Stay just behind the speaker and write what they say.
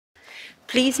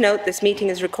Please note this meeting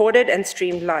is recorded and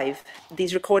streamed live.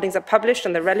 These recordings are published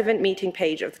on the relevant meeting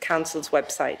page of the Council's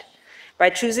website.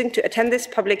 By choosing to attend this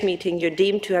public meeting, you're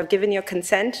deemed to have given your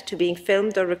consent to being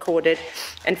filmed or recorded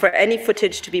and for any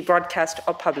footage to be broadcast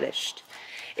or published.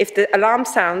 If the alarm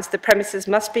sounds, the premises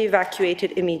must be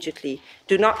evacuated immediately.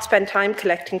 Do not spend time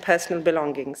collecting personal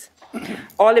belongings.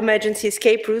 All emergency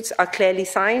escape routes are clearly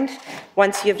signed.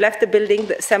 Once you have left the building,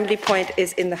 the assembly point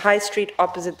is in the High Street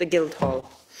opposite the Guildhall.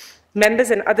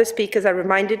 Members and other speakers are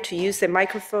reminded to use their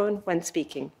microphone when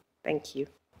speaking. Thank you.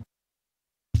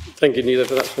 Thank you, Neela,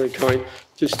 for that's very kind.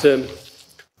 Just,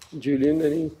 Julian,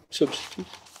 any substitutes?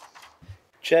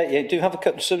 Chair, yeah, I do have a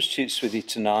couple of substitutes with you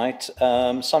tonight.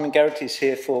 Simon Garrity is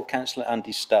here for Councillor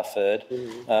Andy Stafford.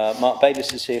 Mark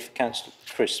Bayliss is here for Councillor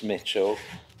Chris Mitchell.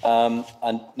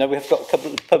 And now we have got a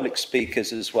couple of public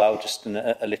speakers as well, just in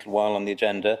a little while on the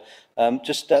agenda. I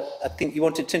think you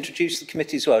wanted to introduce the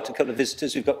committee as well to a couple of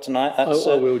visitors we've got tonight. That's,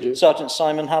 I will do. Sergeant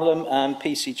Simon Hallam and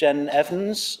PC Jen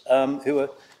Evans, who are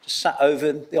just sat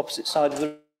over the opposite side of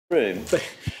the room.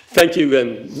 Thank you,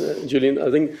 Julian. I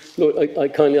think I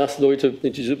kindly asked Lloyd to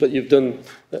introduce, but you've done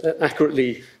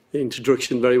accurately the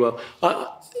introduction very well.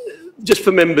 Just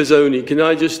for members only, can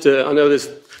I just, I know there's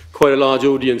quite a large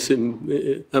audience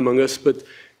among us, but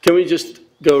can we just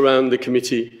go around the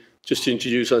committee just to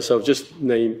introduce ourselves, just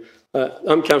name.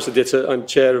 I'm Councillor Ditter, I'm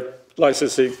Chair of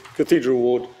Licensing Cathedral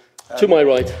Ward. To my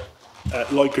right.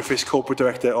 Lloyd Griffiths, Corporate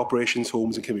Director, Operations,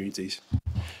 Homes and Communities.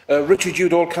 Richard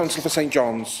Udall, Councillor for St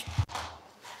John's.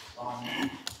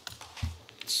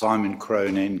 Simon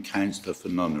Cronin, Councillor for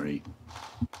Nunnery.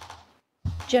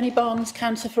 Jenny Barnes,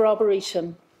 Councillor for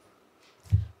Arboretum.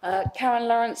 Karen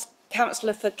Lawrence,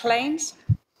 Councillor for Claims.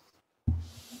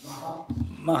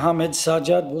 Mohammed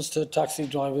Sajjad, Worcester Taxi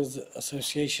Drivers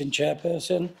Association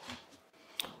Chairperson.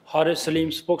 Haris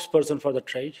Salim, Spokesperson for the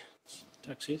Trade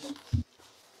Taxis.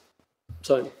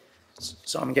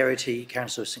 Simon Garrity,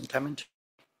 Councillor St Clement.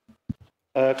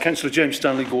 Councillor James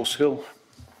Stanley, Gorse Hill.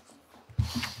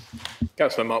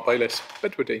 Councillor Mark Bayliss,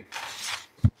 Bedwardine.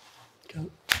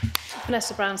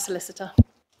 Vanessa Brown, Solicitor.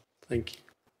 Thank you.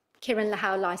 Kieran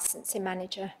Lahau, Licensing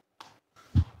Manager.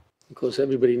 Of course,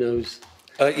 everybody knows.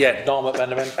 Yeah, Noam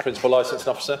McMenamin, Principal Licensing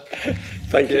Officer.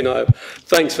 Thank you, Noam.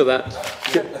 Thanks for that.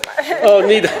 Oh,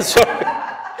 Nida, sorry.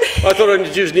 I thought I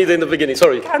introduced Nida in the beginning,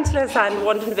 sorry. Councillor Hassan,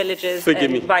 Wandon Villages,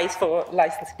 Vice for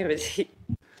Licensing Committee.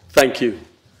 Thank you.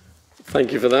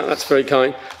 Thank you for that, that's very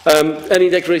kind. Any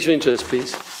declaration of interest,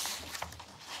 please?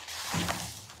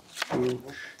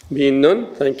 Being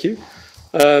none, thank you.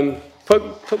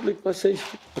 Public message,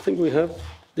 I think we have.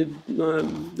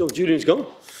 Julian's gone.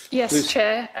 Yes, Please.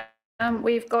 Chair.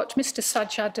 We've got Mr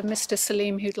Sajjad and Mr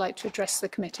Salim who'd like to address the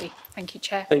committee. Thank you,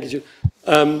 Chair. Thank you,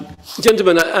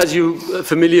 gentlemen, as you're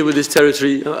familiar with this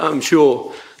territory, I'm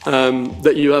sure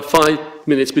that you have 5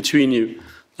 minutes between you.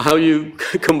 How you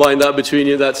combine that between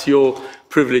you, that's your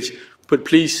privilege. But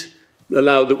please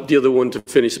allow the other one to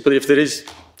finish. But if there is,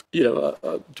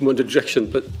 one objection,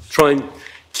 but try and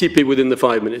keep it within the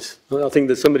 5 minutes. I think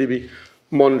there's somebody be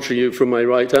monitoring you from my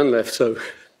right and left, so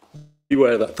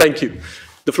beware of that. Thank you.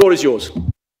 The floor is yours.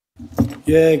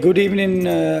 Yeah, good evening,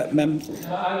 Mem.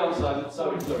 Hang on, Simon.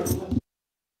 Sorry.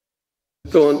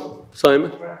 Go on,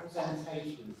 Simon.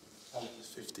 Representation.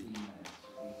 15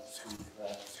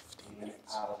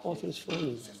 minutes. Oh, it's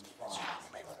fine.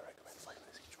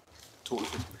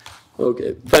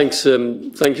 Okay, thanks.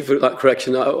 Thank you for that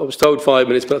correction. I was told 5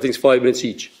 minutes, but I think it's 5 minutes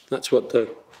each. That's what.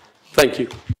 Thank you.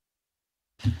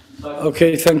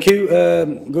 Okay, thank you.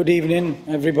 Good evening,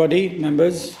 everybody,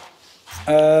 members.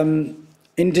 In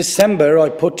December, I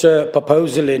put a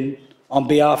proposal in on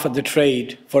behalf of the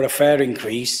trade for a fare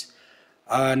increase,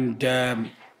 and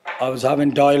I was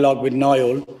having dialogue with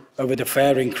Niall over the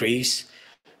fare increase.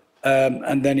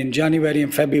 And then in January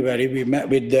and February, we met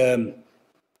with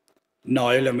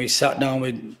Niall, and we sat down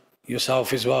with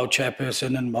yourself as well,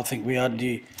 Chairperson, and I think we had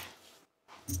the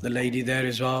lady there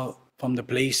as well from the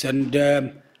police. And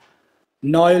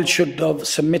Niall should have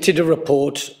submitted a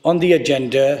report on the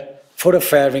agenda for a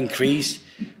fare increase.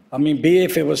 I mean, be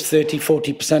it if it was 30,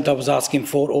 40% I was asking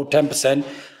for, or 10%,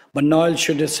 but Niall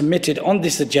should have submitted on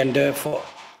this agenda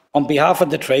on behalf of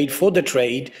the trade, for the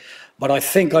trade. But I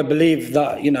believe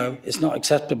that, it's not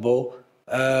acceptable.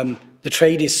 The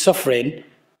trade is suffering,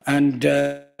 and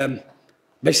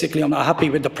basically I'm not happy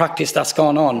with the practice that's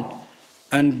gone on.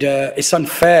 And it's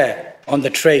unfair on the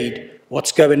trade,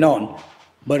 what's going on.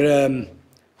 But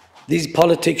these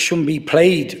politics shouldn't be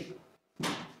played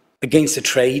against the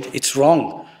trade. It's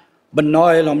wrong. But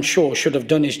Niall, I'm sure, should have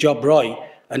done his job right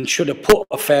and should have put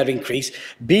a fair increase,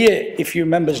 be it if you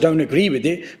members don't agree with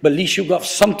it, but at least you've got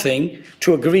something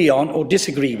to agree on or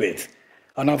disagree with.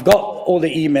 And I've got all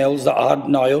the emails that I had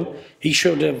Niall. He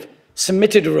should have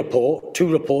submitted a report, 2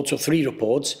 reports or 3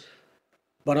 reports,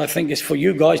 but I think it's for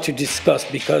you guys to discuss,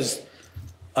 because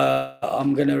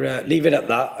I'm going to leave it at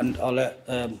that, and I'll let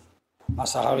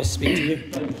Master Harris speak to you.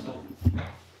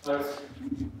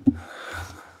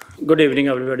 Good evening,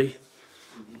 everybody.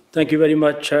 Thank you very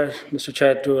much, Mr.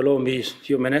 Chair, to allow me a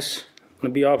few minutes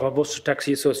on behalf of Worcester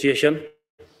Taxi Association.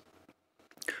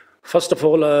 First of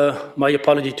all, my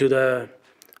apology to the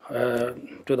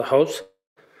House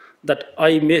that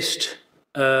I missed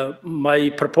my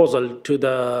proposal to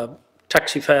the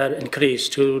taxi fare increase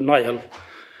to Niall.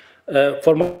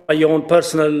 For my own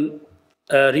personal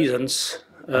reasons,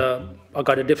 I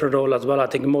got a different role as well. I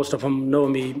think most of them know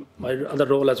me, my other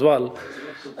role as well.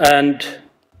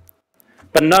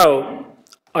 But now,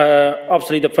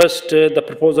 obviously, the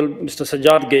proposal Mr.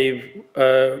 Sajjad gave,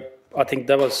 I think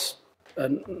that was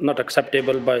not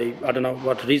acceptable by I don't know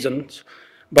what reasons.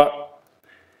 But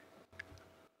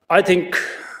I think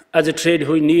as a trade,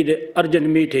 we need an urgent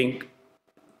meeting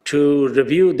to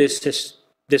review this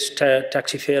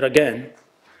taxi fare again.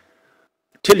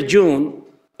 Till June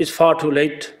is far too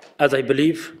late, as I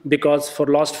believe, because for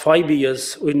the last 5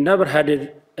 years, we never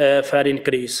had a fare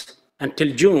increase.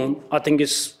 Until June, I think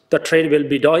the trade will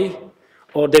be die,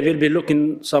 or they will be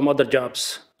looking some other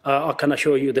jobs. I can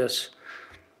assure you this.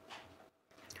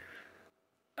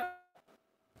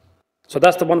 So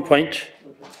that's the one point.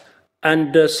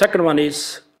 And the second one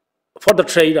is, for the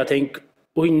trade, I think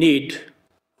we need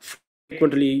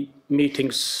frequently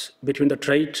meetings between the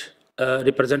trade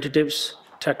representatives,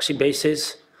 taxi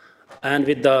bases, and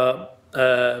with the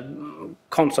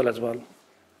council as well.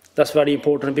 That's very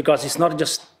important, because it's not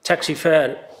just taxi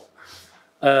fare.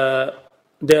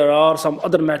 There are some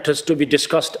other matters to be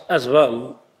discussed as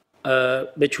well,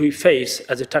 which we face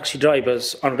as a taxi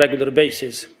drivers on a regular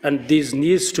basis, and these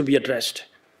needs to be addressed.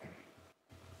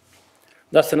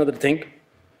 That's another thing.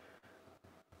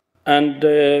 And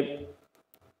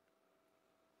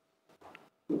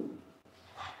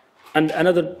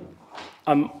another,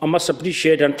 I must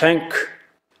appreciate and thank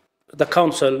the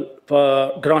council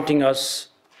for granting us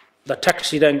the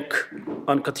taxi rank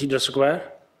on Cathedral Square.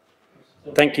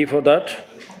 Thank you for that.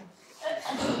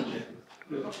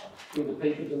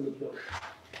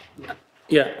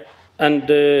 Yeah, and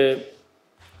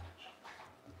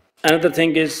another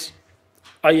thing is,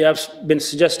 I have been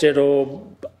suggested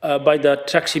by the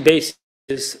taxi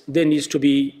bases, there needs to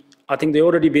be, I think they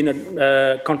already been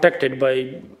contacted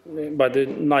by the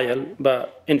Niall,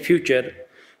 but in future,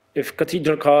 if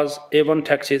Cathedral cars, A1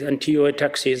 taxis and TOA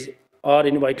taxis are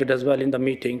invited as well in the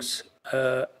meetings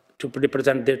to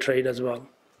represent their trade as well.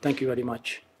 Thank you very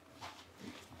much.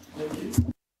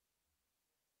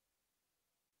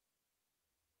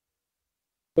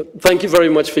 Thank you very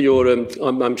much for your,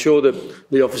 I'm sure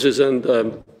that the officers and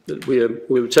we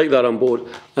will take that on board,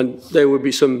 and there will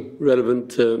be some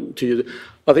relevant to you.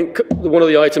 I think one of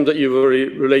the items that you've already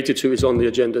related to is on the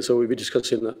agenda, so we'll be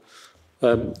discussing that.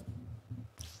 The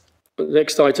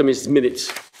next item is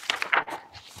minutes.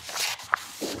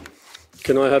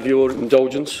 Can I have your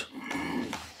indulgence?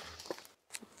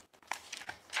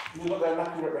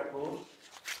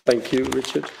 Thank you,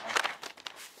 Richard.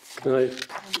 Can I?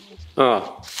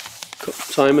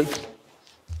 Simon?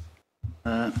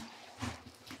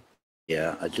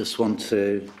 Yeah, I just want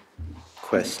to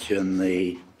question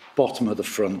the bottom of the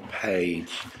front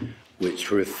page,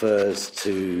 which refers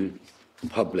to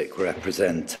public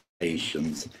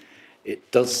representations.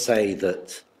 It does say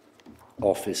that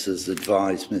officers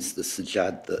advised Mr.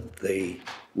 Sajjad that the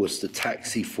Worcester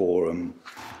Taxi Forum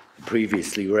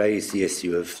previously raised the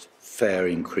issue of fare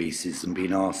increases and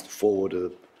been asked to forward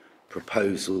a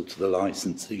proposal to the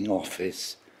licensing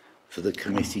office for the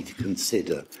committee to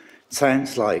consider. It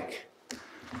sounds like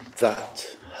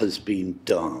that has been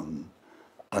done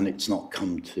and it's not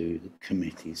come to the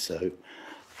committee, so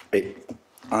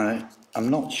I'm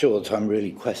not sure that I'm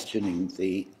really questioning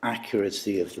the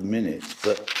accuracy of the minutes,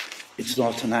 but it's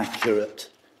not an accurate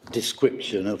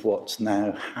description of what's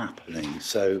now happening.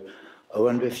 So I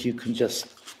wonder if you can just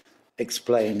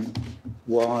explain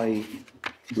why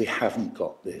we haven't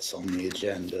got this on the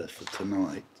agenda for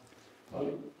tonight.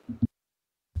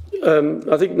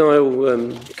 I think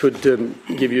Niall could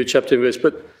give you a chapter and verse,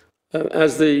 but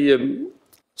as the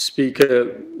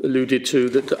speaker alluded to,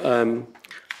 that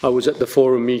I was at the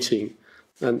forum meeting,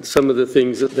 and some of the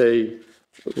things that they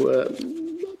were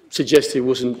suggested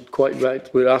wasn't quite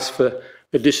right. We asked for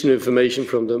additional information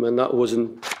from them, and that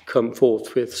wasn't come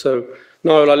forth with. So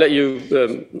Niall, I'll let you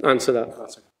answer that. I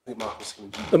think Mark was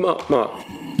saying. Mark.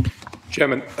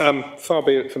 Chairman, far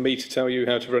be it for me to tell you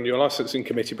how to run your licensing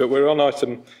committee, but we're on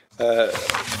item 4,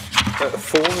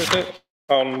 is it?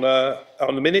 On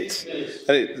the minutes,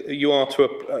 you are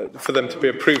to for them to be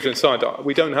approved and signed.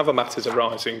 We don't have a matters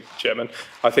arising, Chairman.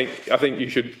 I think you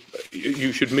should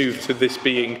move to this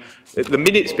being the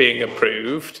minutes being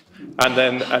approved, and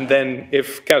then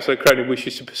if Councillor Cronin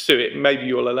wishes to pursue it, maybe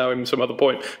you'll allow him some other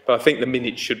point. But I think the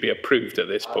minutes should be approved at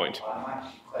this point. I'm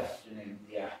actually questioning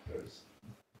the accuracy.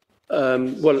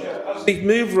 Well, As the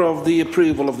mover of the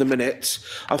approval of the minutes,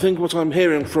 I think what I'm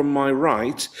hearing from my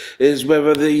right is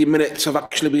whether the minutes have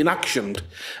actually been actioned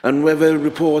and whether a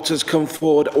report has come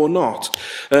forward or not.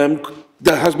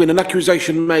 There has been an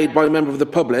accusation made by a member of the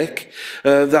public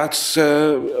that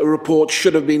a report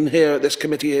should have been here at this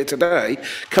committee here today.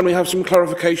 Can we have some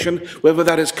clarification whether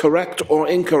that is correct or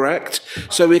incorrect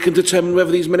so we can determine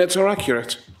whether these minutes are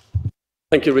accurate?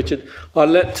 Thank you, Richard. I'll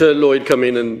let Lloyd come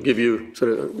in and give you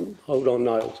hold on,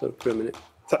 Niall, for a minute.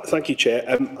 Thank you, Chair.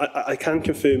 I can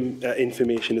confirm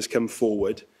information has come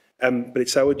forward, but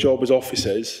it's our job as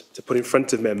officers to put in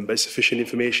front of members sufficient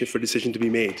information for a decision to be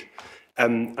made.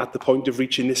 At the point of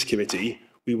reaching this committee,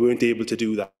 we weren't able to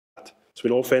do that. So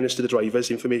in all fairness to the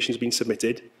drivers, information has been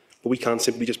submitted, but we can't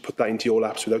simply just put that into your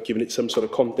laps without giving it some sort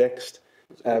of context,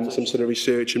 some sort of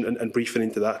research and briefing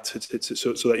into that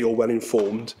so that you're well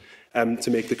informed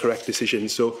to make the correct decision.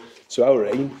 So our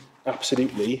aim,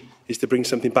 absolutely, is to bring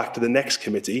something back to the next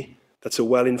committee that's a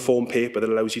well-informed paper that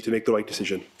allows you to make the right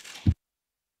decision.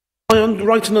 Am I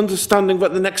right in understanding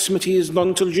that the next committee is not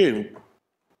until June?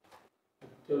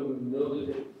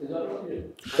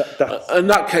 In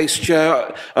that case,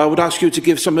 Chair, I would ask you to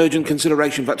give some urgent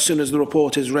consideration that as soon as the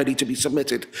report is ready to be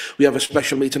submitted, we have a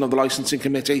special meeting of the licensing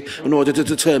committee in order to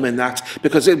determine that,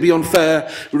 because it would be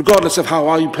unfair, regardless of how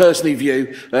I personally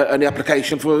view any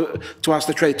application, to ask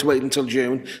the trade to wait until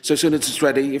June. So as soon as it's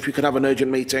ready, if we could have an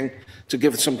urgent meeting to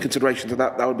give some consideration to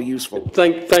that, that would be useful.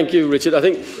 Thank you, Richard. I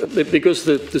think because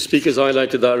the speakers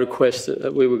highlighted that request,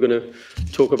 we were going to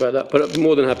talk about that. But I'm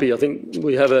more than happy. I think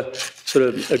we have a sort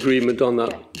of agreement on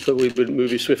that, so we would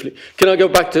move you swiftly. Can I go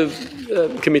back to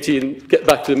committee and get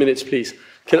back to the minutes, please?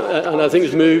 And I think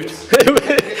it's moved.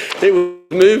 It was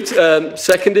moved,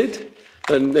 seconded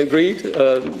and agreed.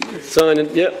 Signed.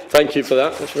 And, yeah, thank you for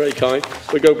that. That's very kind.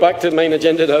 We go back to the main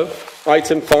agenda, though.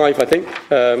 Item 5, I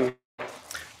think.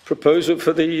 Proposal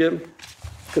for the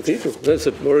cathedral. That's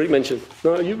already mentioned.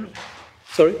 No, you.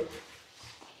 Sorry.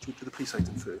 Do the police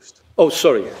item first. Oh,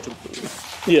 sorry.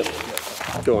 Yeah.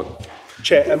 Go on.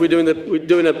 Chair, we're doing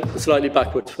it slightly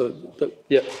backwards.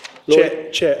 Yeah.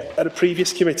 Chair, at a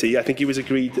previous committee, I think it was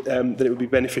agreed that it would be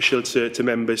beneficial to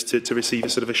members to receive a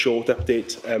sort of a short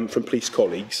update from police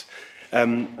colleagues.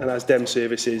 And as Dem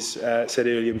Services said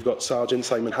earlier, we've got Sergeant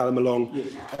Simon Hallam along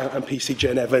and PC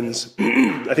Jen Evans.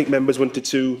 I think members wanted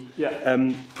to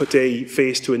put a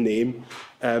face to a name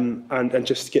and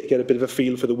just get a bit of a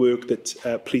feel for the work that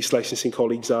police licensing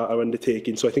colleagues are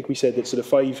undertaking. So I think we said that sort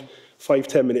of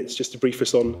 5-10 minutes just to brief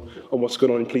us on what's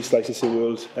going on in police licensing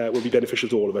world will be beneficial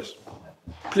to all of us.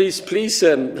 Please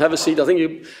have a seat. I think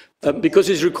you, because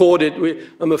it's recorded,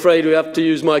 I'm afraid we have to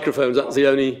use microphones. That's the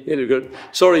only.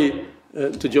 Sorry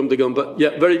to jump the gun, but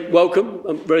yeah, very welcome.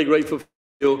 I'm very grateful for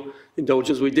your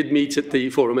indulgence. We did meet at the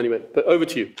forum anyway, but over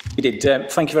to you. We did.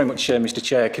 Thank you very much, Mr.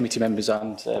 Chair, committee members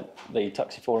and the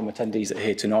Taxi Forum attendees that are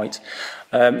here tonight.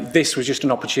 This was just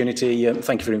an opportunity,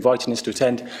 thank you for inviting us to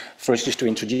attend, for us just to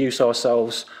introduce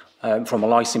ourselves from a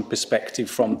licensing perspective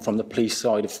from the police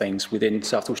side of things within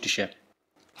South Worcestershire.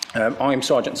 I'm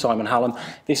Sergeant Simon Hallam.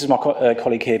 This is my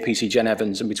colleague here, PC Jen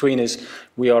Evans, and between us,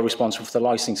 we are responsible for the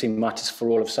licensing matters for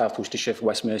all of South Worcestershire for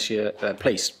West Mercia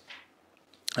Police.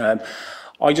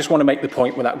 I just want to make the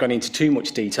point, without going into too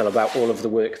much detail, about all of the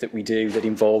work that we do that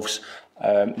involves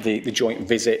the joint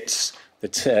visits, the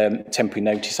temporary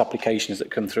notice applications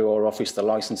that come through our office, the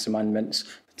licence amendments,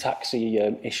 the taxi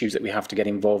issues that we have to get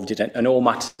involved in, and all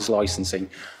matters licensing.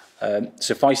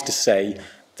 Suffice to say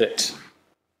that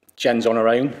Jen's on her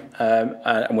own,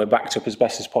 and we're backed up as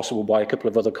best as possible by a couple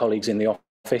of other colleagues in the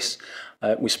office.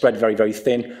 We're spread very, very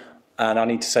thin, and I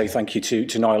need to say thank you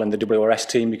to Niall and the WRS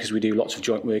team, because we do lots of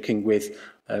joint working with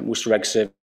Worcester Reg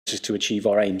Services to achieve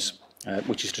our aims,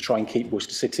 which is to try and keep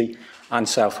Worcester City and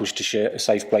South Worcestershire a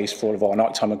safe place for all of our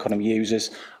nighttime economy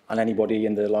users and anybody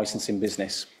in the licensing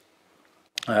business.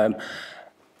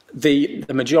 The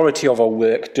majority of our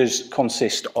work does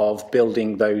consist of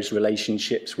building those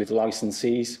relationships with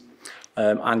licensees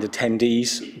and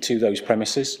attendees to those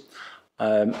premises.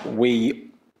 We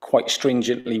quite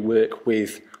stringently work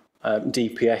with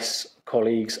DPS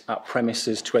colleagues at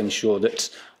premises to ensure that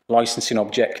licensing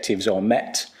objectives are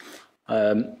met.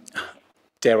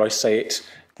 Dare I say it,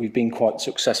 we've been quite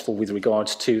successful with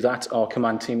regards to that. Our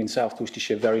command team in South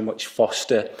Worcestershire very much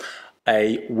foster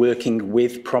a working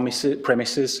with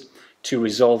premises to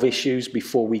resolve issues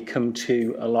before we come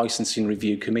to a licensing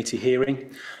review committee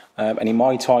hearing. And in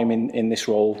my time in this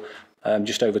role,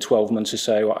 just over 12 months or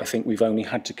so, I think we've only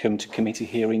had to come to committee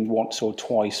hearing once or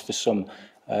twice for some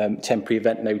temporary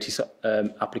event notice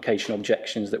application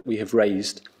objections that we have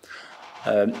raised.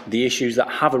 The issues that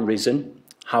have arisen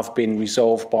have been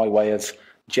resolved by way of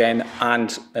Jen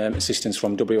and assistance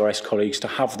from WRS colleagues to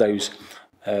have those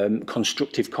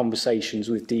constructive conversations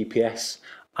with DPS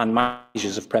and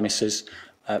managers of premises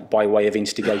by way of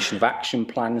instigation of action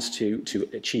plans to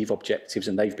achieve objectives,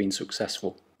 and they've been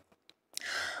successful.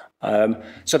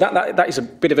 So that is a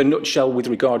bit of a nutshell with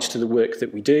regards to the work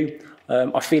that we do.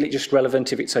 I feel it just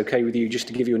relevant, if it's okay with you, just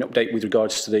to give you an update with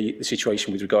regards to the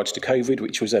situation with regards to COVID,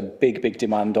 which was a big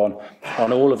demand on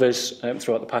all of us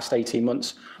throughout the past 18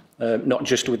 months. Not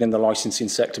just within the licensing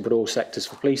sector, but all sectors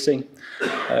for policing.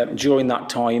 During that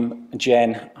time,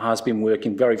 Jen has been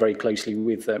working very closely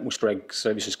with Worcester Egg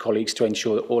Services colleagues to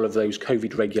ensure that all of those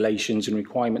COVID regulations and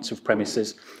requirements of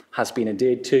premises has been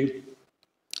adhered to.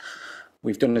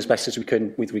 We've done as best as we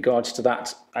can with regards to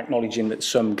that, acknowledging that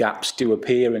some gaps do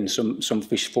appear and some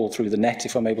fish fall through the net,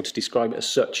 if I'm able to describe it as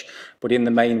such. But in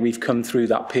the main, we've come through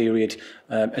that period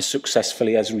as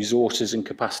successfully as resources and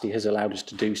capacity has allowed us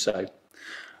to do so.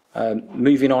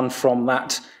 Moving on from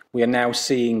that, we are now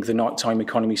seeing the nighttime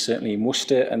economy, certainly in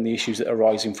Worcester, and the issues that are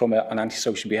arising from an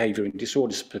antisocial behaviour and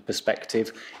disorders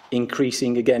perspective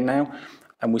increasing again now.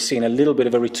 And we're seeing a little bit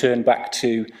of a return back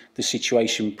to the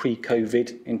situation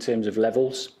pre-COVID in terms of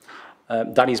levels.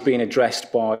 That is being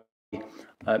addressed by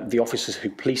the officers who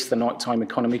police the nighttime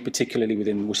economy, particularly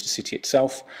within Worcester City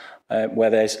itself, where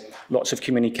there's lots of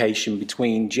communication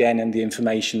between Jen and the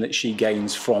information that she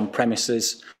gains from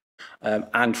premises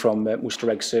and from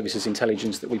Worcester Egg Services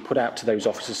intelligence that we put out to those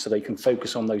officers so they can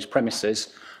focus on those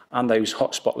premises and those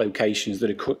hotspot locations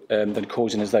that are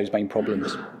causing us those main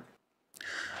problems.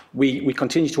 We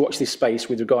continue to watch this space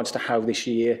with regards to how this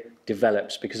year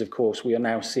develops, because of course we are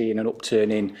now seeing an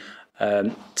upturn in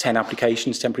 10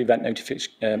 applications, temporary event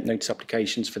notice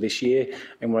applications for this year,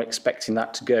 and we're expecting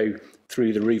that to go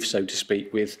through the roof, so to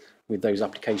speak, with those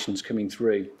applications coming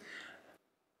through.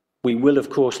 We will, of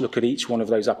course, look at each one of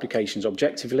those applications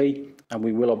objectively, and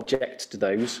we will object to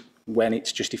those when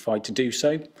it's justified to do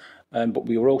so. But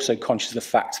we are also conscious of the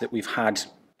fact that we've had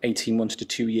 18 months to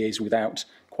 2 years without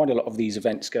quite a lot of these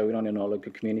events going on in our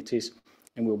local communities,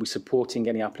 and we'll be supporting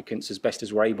any applicants as best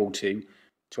as we're able to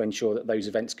ensure that those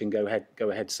events can go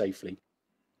ahead safely.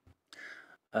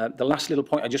 The last little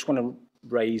point I just want to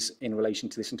raise in relation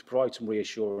to this and to provide some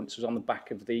reassurance was on the back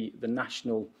of the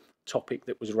national topic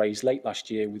that was raised late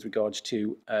last year with regards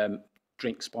to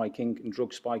drink spiking and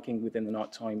drug spiking within the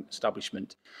nighttime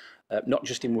establishment, not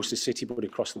just in Worcester City but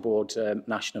across the board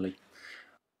nationally.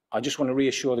 I just want to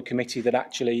reassure the committee that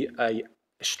actually a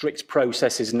strict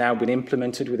process has now been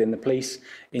implemented within the police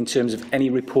in terms of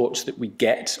any reports that we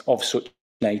get of such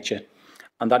nature,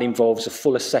 and that involves a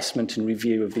full assessment and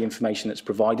review of the information that's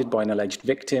provided by an alleged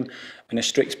victim and a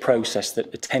strict process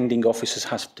that attending officers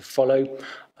have to follow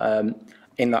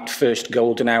in that first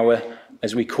golden hour,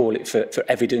 as we call it, for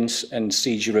evidence and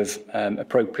seizure of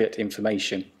appropriate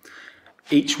information.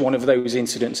 Each one of those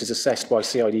incidents is assessed by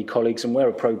CID colleagues, and where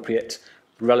appropriate,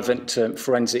 relevant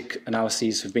forensic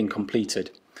analyses have been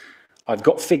completed. I've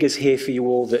got figures here for you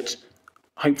all that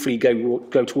hopefully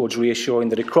go towards reassuring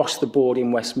that across the board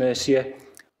in West Mercia,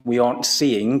 we aren't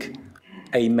seeing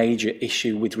a major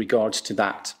issue with regards to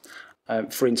that.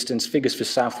 For instance, figures for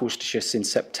South Worcestershire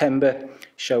since September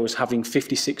show us having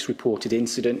 56 reported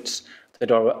incidents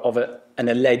that are of an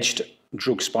alleged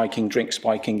drug spiking, drink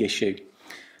spiking issue.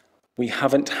 We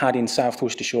haven't had in South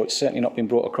Worcestershire, it's certainly not been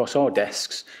brought across our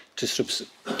desks, to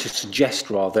suggest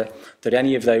rather that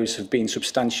any of those have been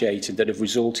substantiated that have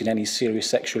resulted in any serious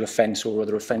sexual offence or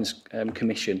other offence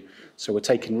commission. So we're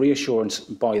taking reassurance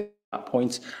by that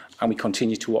point, and we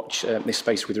continue to watch this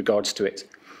space with regards to it.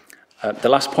 The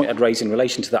last point I'd raise in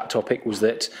relation to that topic was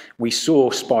that we saw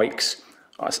spikes.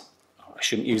 I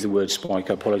shouldn't use the word spike,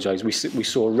 I apologise. We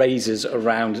saw raises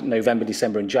around November,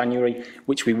 December and January,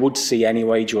 which we would see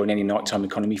anyway during any nighttime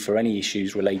economy for any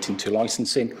issues relating to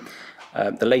licensing.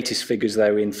 The latest figures,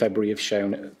 though, in February have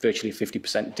shown virtually a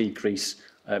 50% decrease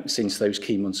since those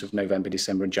key months of November,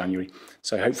 December and January.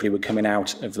 So hopefully we're coming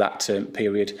out of that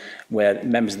period where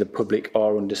members of the public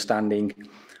are understanding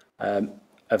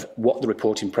of what the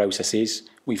reporting process is.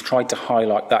 We've tried to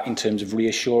highlight that in terms of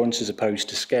reassurance as opposed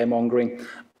to scaremongering,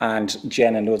 and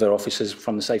Jen and other officers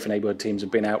from the Safer Neighbourhood teams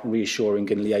have been out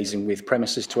reassuring and liaising with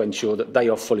premises to ensure that they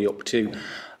are fully up to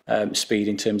speed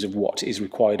in terms of what is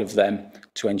required of them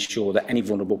to ensure that any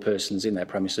vulnerable persons in their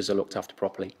premises are looked after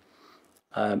properly.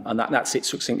 And that's it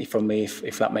succinctly from me,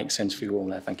 if that makes sense for you all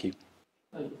there. Thank you.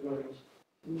 Thank you very much.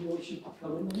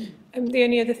 The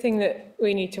only other thing that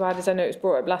we need to add, as I know it was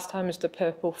brought up last time, is the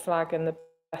purple flag and the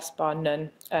best bar none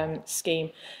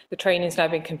scheme. The training's now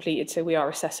been completed, so we are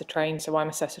assessor trained. So I'm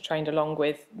assessor trained along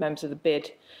with members of the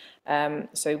BID.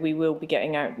 So we will be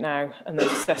getting out now, and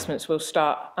those assessments will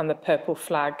start. And the purple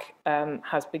flag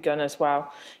has begun as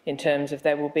well, in terms of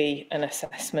there will be an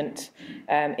assessment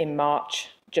in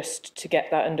March, just to get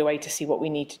that underway to see what we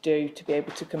need to do to be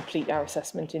able to complete our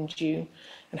assessment in June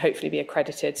and hopefully be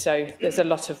accredited. So there's a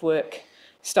lot of work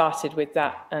started with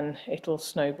that, and it'll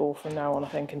snowball from now on, I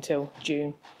think, until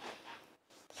June.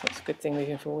 So it's a good thing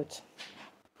moving forwards.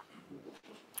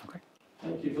 Okay.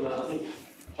 Thank you for that.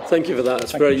 Thank you for that.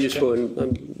 It's very useful,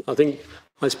 and I think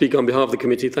I speak on behalf of the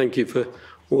committee. Thank you for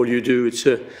all you do. It's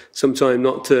sometimes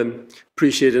not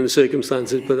appreciated in the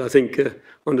circumstances, but I think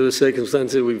under the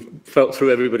circumstances we've felt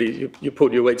through everybody, you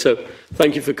pulled your weight. So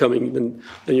thank you for coming, and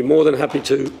you're more than happy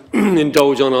to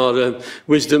indulge on our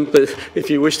wisdom, but if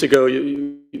you wish to go,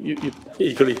 you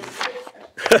equally.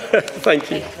 Thank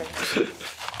you.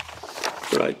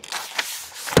 Right.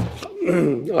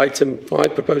 Item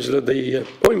 5, proposal of the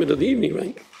appointment of the evening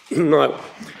rank. Now.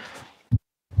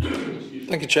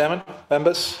 Thank you, Chairman.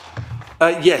 Members?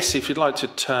 Yes, if you'd like to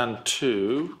turn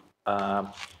to,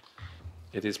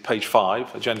 it is page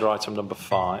 5, agenda item number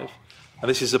 5, and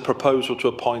this is a proposal to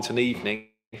appoint an evening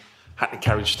Hackney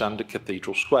Carriage stand at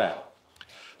Cathedral Square.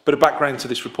 Bit of background to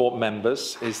this report,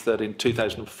 members, is that in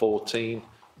 2014,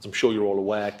 as I'm sure you're all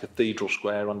aware, Cathedral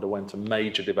Square underwent a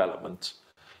major development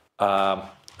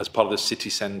as part of the city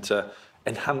centre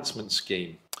enhancement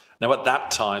scheme. Now, at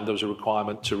that time, there was a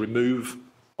requirement to remove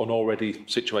an already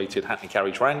situated Hackney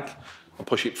Carriage rank and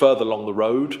push it further along the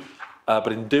road,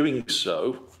 but in doing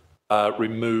so,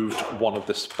 removed one of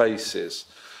the spaces.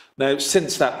 Now,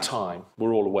 since that time,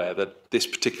 we're all aware that this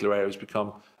particular area has become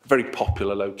a very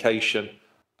popular location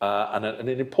and an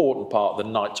important part of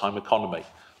the nighttime economy.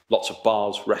 Lots of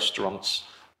bars, restaurants,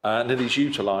 and it is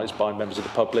utilised by members of the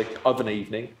public of an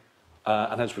evening.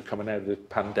 And as we're coming out of the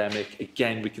pandemic,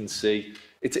 again, we can see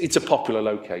it's a popular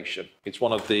location. It's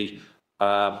one of the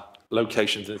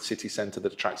locations in the city centre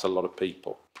that attracts a lot of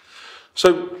people.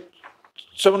 So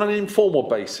on an informal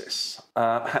basis,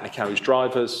 Hackney Carriage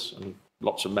drivers and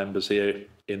lots of members here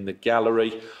in the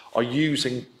gallery are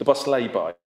using the bus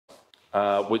lay-by,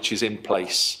 which is in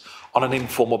place on an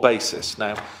informal basis.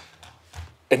 Now,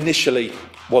 initially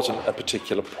wasn't a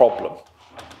particular problem,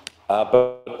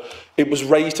 but it was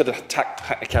raised at a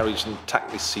Hackney Carriage and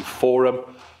Taxi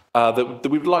Forum that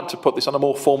we would like to put this on a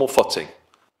more formal footing.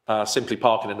 Simply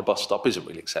parking in a bus stop isn't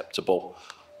really acceptable,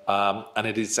 and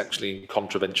it is actually in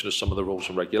contravention of some of the rules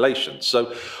and regulations.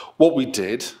 So what we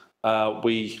did,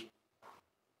 we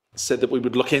said that we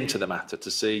would look into the matter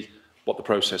to see what the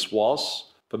process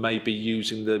was, for maybe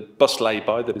using the bus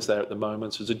lay-by that is there at the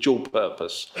moment as a dual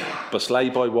purpose. Bus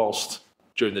lay-by whilst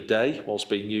during the day, whilst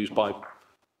being used by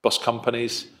bus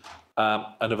companies,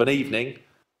 and of an evening,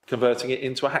 converting it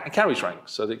into a Hackney Carriage rank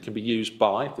so that it can be used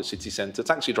by the city centre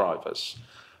taxi drivers.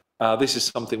 This is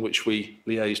something which we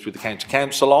liaised with the County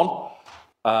Council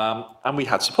on, and we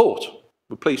had support.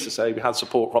 We're pleased to say we had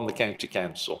support from the County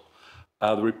Council.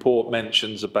 The report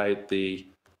mentions about the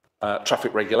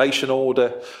traffic regulation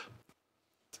order.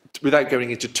 Without going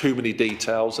into too many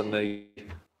details and the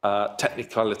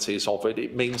technicalities of it,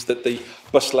 it means that the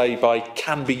bus lay-by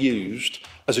can be used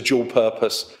as a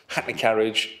dual-purpose Hackney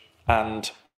Carriage and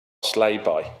bus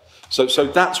lay-by. So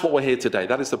that's what we're here today.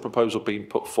 That is the proposal being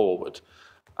put forward.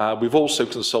 We've also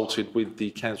consulted with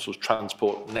the Council's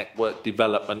Transport Network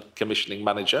Development Commissioning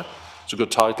Manager, it's a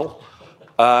good title,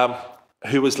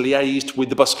 who has liaised with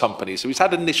the bus company. So he's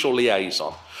had initial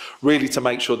liaison, really to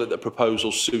make sure that the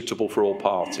proposal's suitable for all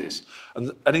parties.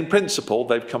 And in principle,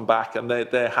 they've come back and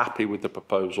they're happy with the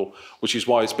proposal, which is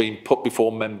why it's been put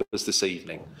before members this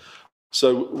evening.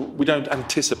 So we don't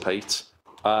anticipate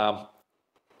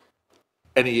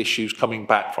any issues coming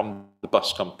back from the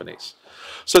bus companies.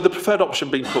 So the preferred option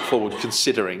being put forward,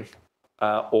 considering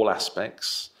all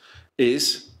aspects,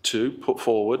 is to put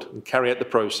forward and carry out the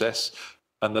process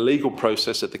and the legal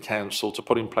process at the council to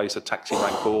put in place a taxi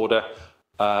rank order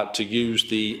to use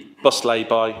the bus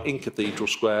lay-by in Cathedral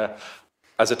Square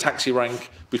as a taxi rank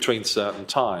between certain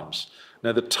times.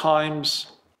 Now, the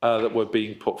times that were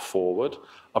being put forward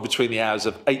are between the hours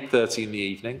of 8:30 in the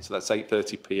evening, so that's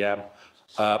 8:30 p.m,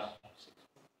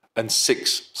 and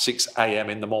 6 a.m.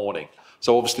 in the morning.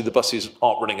 So obviously the buses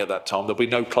aren't running at that time. There'll be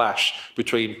no clash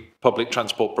between public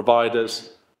transport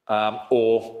providers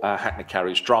or Hackney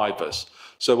carriage drivers.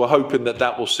 So we're hoping that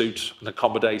that will suit and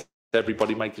accommodate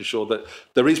everybody, making sure that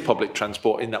there is public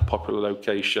transport in that popular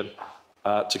location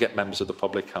to get members of the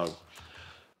public home.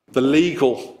 The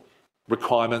legal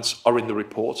requirements are in the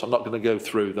report. I'm not going to go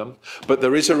through them, but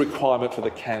there is a requirement for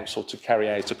the council to carry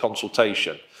out a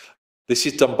consultation. This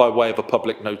is done by way of a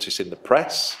public notice in the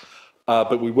press,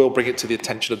 but we will bring it to the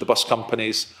attention of the bus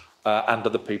companies and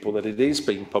other people that it is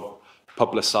being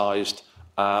publicised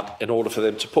in order for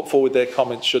them to put forward their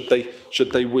comments should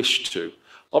they wish to.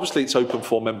 Obviously, it's open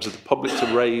for members of the public to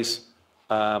raise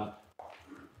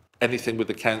anything with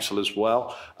the council as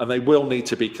well, and they will need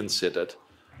to be considered.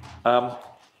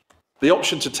 The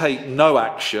option to take no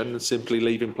action and simply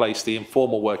leave in place the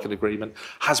informal working agreement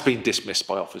has been dismissed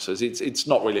by officers. It's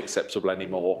not really acceptable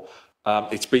anymore.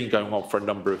 It's been going on for a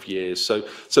number of years. So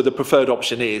the preferred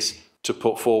option is to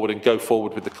put forward and go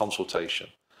forward with the consultation.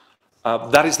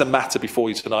 That is the matter before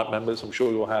you tonight, members. I'm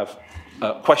sure you'll have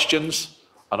questions,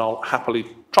 and I'll happily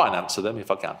try and answer them if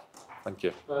I can. Thank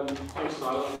you. Thanks,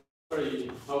 Simon.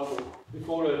 Very helpful.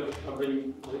 Before I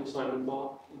bring, I think Simon and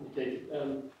Mark indicated,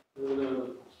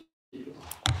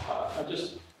 I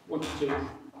just wanted to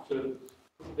sort of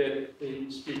get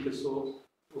the speakers or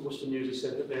Worcester News has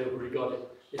said that they have already got it.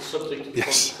 It's subject to the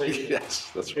consultation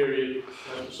period.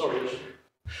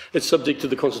 It's subject to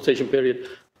the consultation period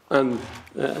and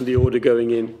the order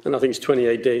going in, and I think it's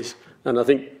 28 days. And I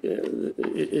think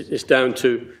it's down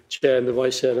to Chair and the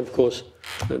Vice Chair, and of course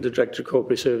the Director of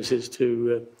Corporate Services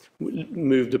to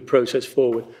move the process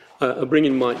forward. I'll bring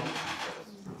in Mike.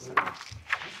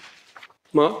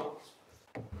 Mark?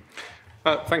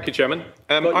 Thank you, Chairman.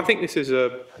 I think this is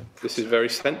a very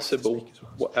sensible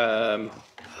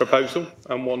proposal,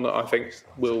 and one that I think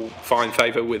will find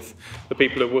favour with the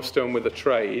people of Worcester and with the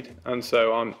trade. And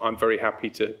so I'm very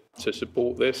happy to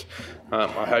support this.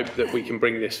 I hope that we can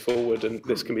bring this forward and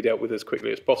this can be dealt with as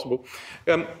quickly as possible.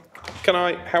 Can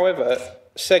I, however,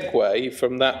 segue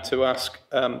from that to ask,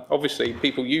 obviously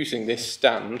people using this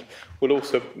stand will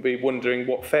also be wondering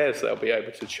what fares they'll be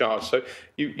able to charge. So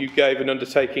you gave an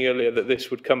undertaking earlier that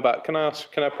this would come back. Can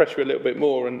I press you a little bit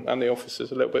more and the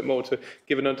officers a little bit more to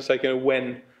give an undertaking of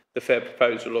when the fare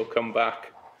proposal will come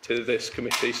back to this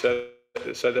committee, so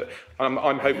that I'm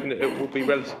hoping that it will be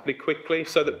relatively quickly,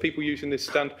 so that people using this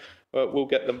stand will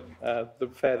get them the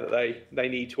fare that they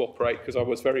need to operate, because I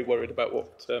was very worried about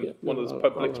what one of the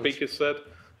public speakers said,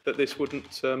 that this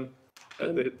wouldn't,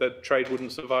 the trade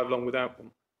wouldn't survive long without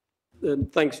them.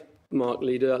 Thanks, Mark,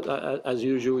 Leader. As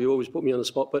usual, you always put me on the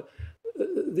spot, but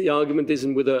the argument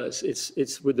isn't with us,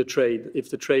 it's with the trade. If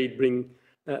the trade bring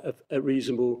a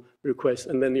reasonable request,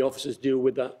 and then the officers deal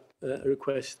with that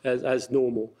request as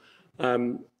normal.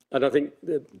 And I think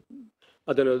that,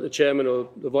 I don't know, the chairman or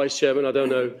the vice chairman, I don't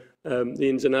know the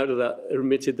ins and outs of that,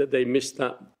 admitted that they missed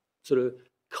that sort of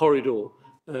corridor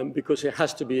because it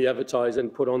has to be advertised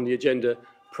and put on the agenda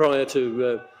prior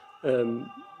to the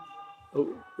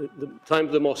time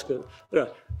of the mosque.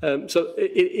 So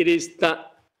it is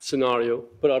that scenario,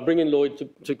 but I'll bring in Lloyd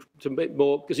to make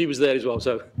more, because he was there as well.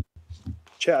 So,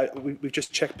 Chair, we've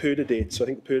just checked PERDA date, so I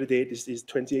think PERDA date is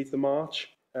 28th of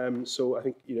March. So I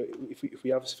think, you know, if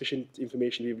we have sufficient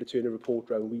information to be able to turn a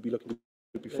report around, we'll be looking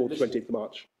before the 28th of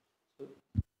March.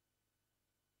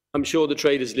 I'm sure the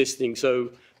trade is listening,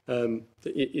 so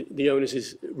the onus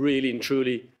is really and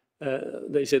truly,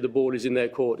 they say the ball is in their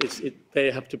court.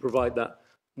 They have to provide that.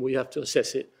 We have to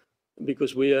assess it,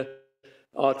 because we are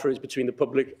arteries between the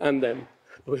public and them.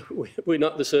 We're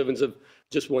not the servants of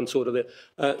just one sort of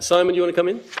there. Simon, you want to come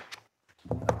in?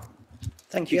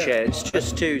 Thank you, Chair. It's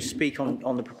just to speak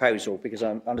on the proposal, because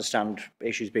I understand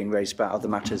issues being raised about other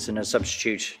matters, and as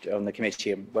substitute on the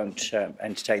committee, I won't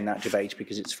entertain that debate,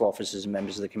 because it's for officers and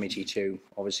members of the committee to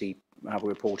obviously have a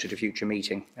report at a future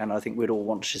meeting. And I think we'd all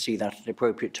want to see that at the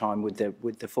appropriate time with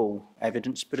the full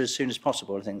evidence, but as soon as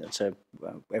possible. I think that's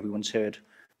everyone's heard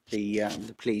the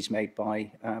pleas made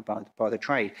by the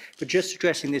trade. But just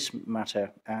addressing this matter,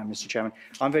 Mr. Chairman,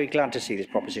 I'm very glad to see this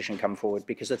proposition come forward,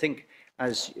 because I think,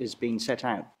 as is being set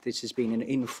out, this has been an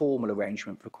informal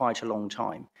arrangement for quite a long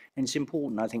time. And it's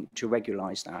important, I think, to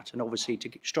regularise that, and obviously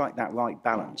to strike that right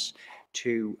balance,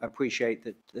 to appreciate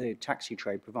that the taxi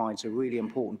trade provides a really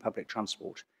important public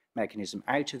transport mechanism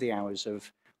out of the hours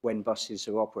of when buses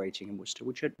are operating in Worcester,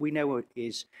 which we know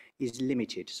is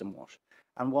limited somewhat.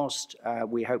 And whilst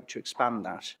we hope to expand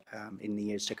that in the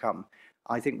years to come,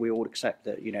 I think we all accept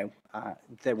that, you know,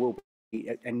 there will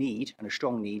a need and a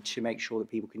strong need to make sure that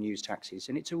people can use taxis.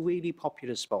 And it's a really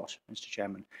popular spot, Mr.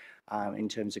 Chairman, in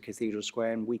terms of Cathedral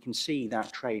Square. And we can see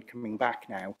that trade coming back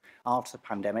now after the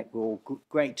pandemic. We're all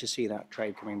great to see that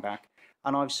trade coming back.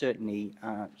 And I've certainly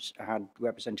had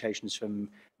representations from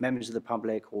members of the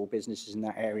public or businesses in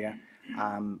that area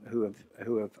who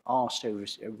have asked over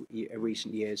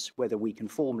recent years whether we can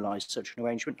formalise such an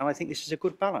arrangement. And I think this is a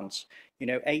good balance. You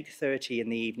know, 8:30 in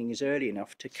the evening is early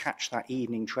enough to catch that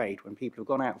evening trade when people have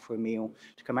gone out for a meal,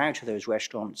 to come out of those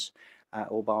restaurants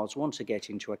or bars, want to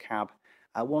get into a cab,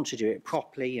 want to do it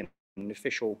properly in an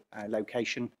official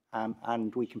location,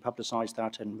 and we can publicise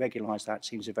that and regularise that.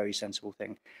 Seems a very sensible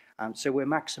thing. So we're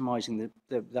maximising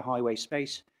the highway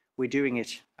space. We're doing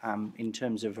it in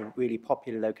terms of a really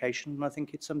popular location, and I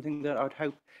think it's something that I'd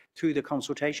hope through the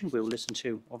consultation we'll listen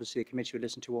to. Obviously, the committee will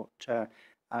listen to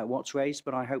what's raised,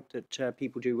 but I hope that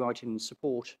people do write in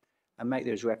support and make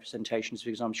those representations,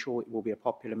 because I'm sure it will be a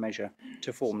popular measure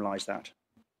to formalise that.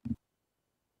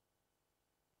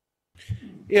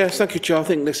 Yes, thank you, Chair. I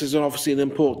think this is obviously an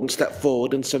important step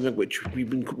forward and something which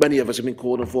many of us have been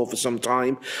calling for some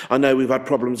time. I know we've had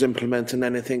problems implementing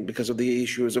anything because of the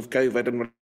issues of COVID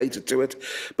and related to it,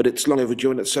 but it's long overdue,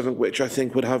 and it's something which I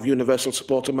think would have universal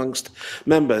support amongst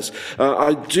members.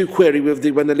 I do query with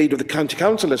when the leader of the county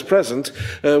council is present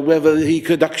whether he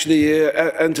could actually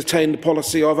entertain the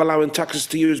policy of allowing taxis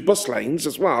to use bus lanes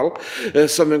as well,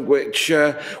 something which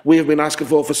we have been asking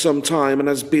for some time and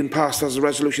has been passed as a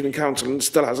resolution in council and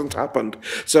still hasn't happened.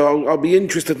 So I'll be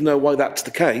interested to know why that's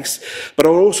the case, but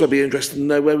I'll also be interested to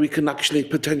know where we can actually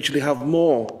potentially have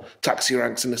more taxi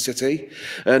ranks in the city,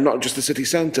 not just the city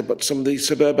centre, but some of these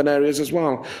suburban areas as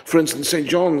well. For instance, St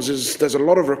John's, there's a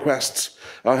lot of requests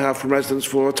I have from residents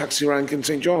for a taxi rank in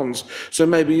St John's. So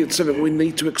maybe it's something we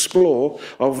need to explore,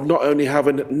 of not only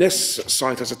having this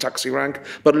site as a taxi rank,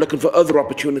 but looking for other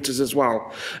opportunities as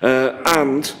well,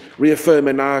 and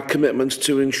reaffirming our commitment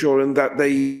to ensuring that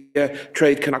the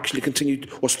trade can actually continue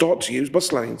or start to use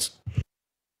bus lanes.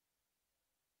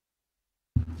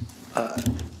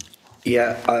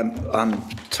 Yeah, I'm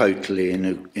totally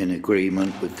in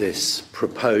agreement with this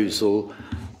proposal.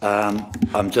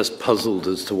 I'm just puzzled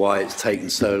as to why it's taken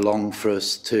so long for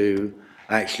us to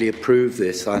actually approve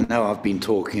this. I know I've been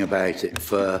talking about it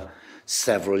for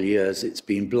several years. It's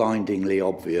been blindingly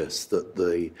obvious that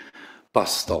the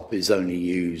bus stop is only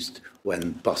used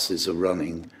when buses are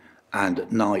running, and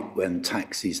at night when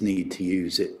taxis need to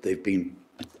use it, they've been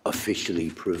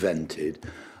officially prevented.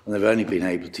 And they've only been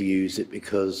able to use it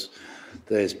because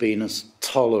there's been a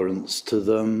tolerance to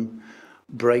them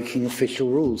breaking official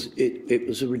rules. It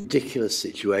was a ridiculous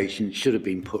situation. It should have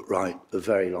been put right a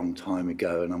very long time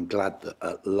ago, and I'm glad that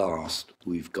at last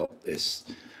we've got this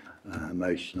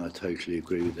motion. I totally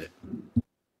agree with it.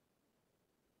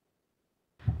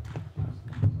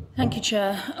 Thank you,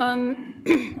 Chair.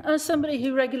 As somebody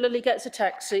who regularly gets a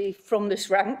taxi from this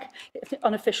rank,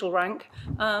 unofficial rank,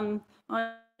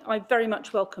 I very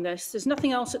much welcome this. There's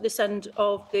nothing else at this end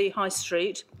of the high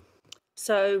street.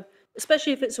 So,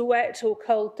 especially if it's a wet or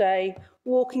cold day,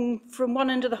 walking from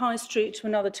one end of the high street to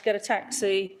another to get a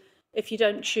taxi, if you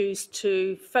don't choose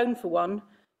to phone for one,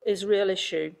 is a real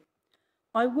issue.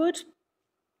 I would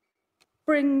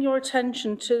bring your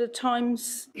attention to the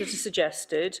times that are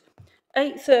suggested.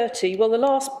 8:30, well, the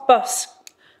last bus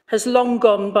has long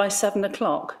gone by 7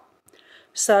 o'clock.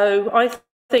 So I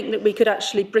think that we could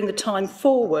actually bring the time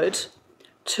forward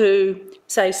to,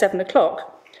 say, 7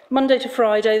 o'clock. Monday to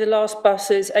Friday, the last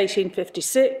bus is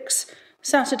 18:56.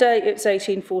 Saturday, it's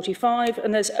 18:45,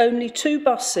 and there's only 2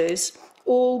 buses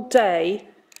all day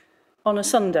on a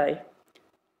Sunday.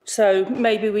 So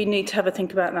maybe we need to have a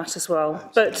think about that as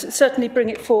well. But certainly bring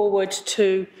it forward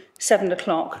to 7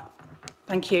 o'clock.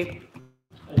 Thank you.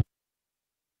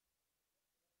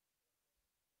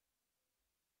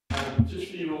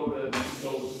 Just for your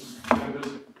indulgence, members,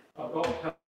 I've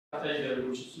got data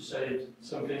which is to say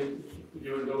something with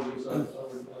your indulgence. I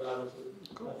would allow us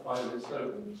to 5 minutes.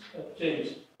 So,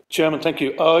 James. Chairman, thank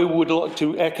you. I would like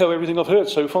to echo everything I've heard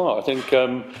so far. I think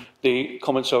the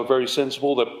comments are very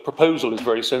sensible. The proposal is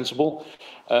very sensible.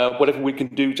 Whatever we can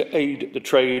do to aid the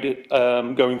trade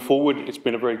going forward, it's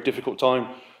been a very difficult time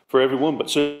for everyone, but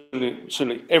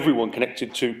certainly everyone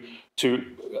connected to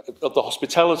the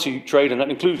hospitality trade, and that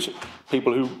includes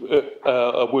people who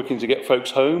are working to get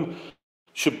folks home.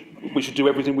 We should do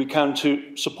everything we can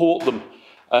to support them.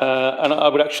 And I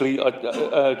would actually,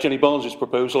 Jenny Barnes's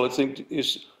proposal, I think,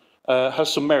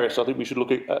 has some merit. I think we should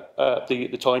look at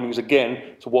the timings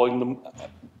again to widen them,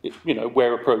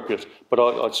 where appropriate. But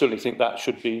I certainly think that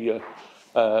should be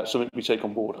something we take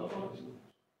on board.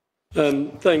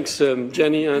 Thanks,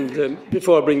 Jenny. And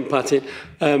before I bring Pat in,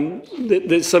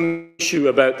 there's some issue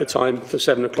about the time for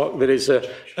 7 o'clock. There is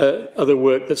other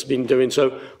work that's been doing.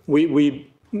 So we've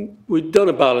done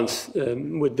a balance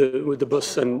with the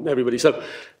bus and everybody. So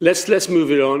let's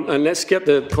move it on and let's get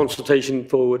the consultation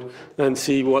forward and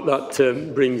see what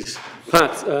that brings.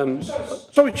 Pat.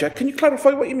 Sorry, Chair, can you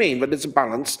clarify what you mean when there's a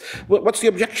balance? What's the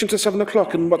objection to 7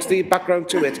 o'clock and what's the background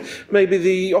to it? Maybe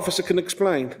the officer can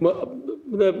explain. Well,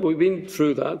 we've been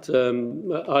through that.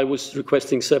 I was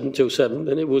requesting 7 till 7,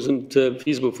 and it wasn't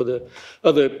feasible for the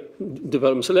other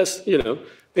developments. So let's,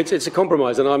 it's a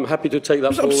compromise, and I'm happy to take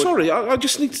that forward. I'm sorry, I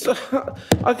just need to...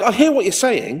 I hear what you're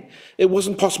saying. It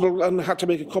wasn't possible and had to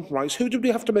make a compromise. Who did we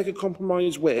have to make a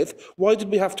compromise with? Why did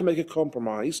we have to make a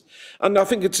compromise? And I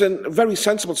think it's a very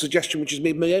sensible suggestion which is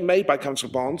made by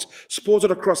Councillor Barnes,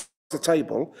 supported across the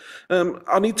table.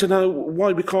 I need to know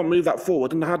why we can't move that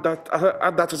forward and add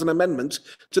that as an amendment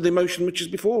to the motion which is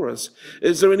before us.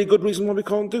 Is there any good reason why we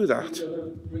can't do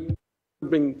that?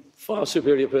 Bring far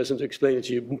superior person to explain it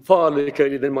to you, far more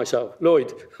clearly than myself.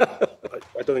 Lloyd. I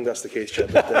don't think that's the case, Chair,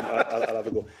 but I'll have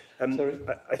a go.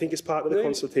 I think it's part of the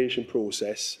consultation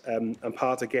process and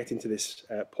part of getting to this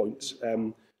point.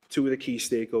 Two of the key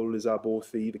stakeholders are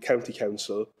both the County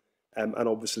Council and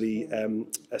obviously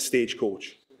a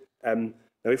Stagecoach.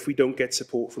 Now, if we don't get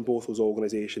support from both those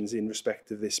organisations in respect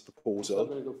of this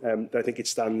proposal, then I think it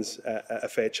stands a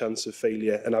fair chance of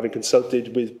failure. And having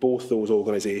consulted with both those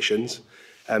organisations,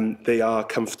 they are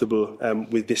comfortable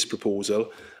with this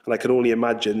proposal. And I can only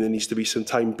imagine there needs to be some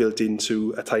time built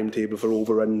into a timetable for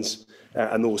overruns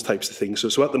and those types of things.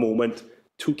 So at the moment,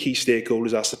 two key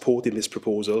stakeholders are supporting this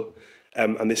proposal,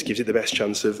 and this gives it the best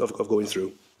chance of going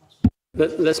through.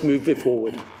 Let's move it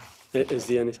forward. Is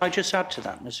the only... I just add to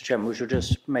that, Mr. Chairman, which will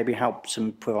just maybe help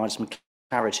provide some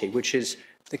clarity, which is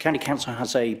the County Council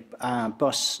has a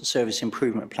bus service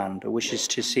improvement plan that wishes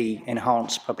to see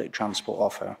enhanced public transport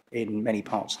offer in many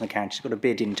parts of the county. It's got a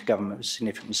bid into government with a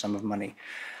significant sum of money.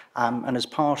 And as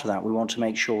part of that, we want to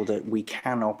make sure that we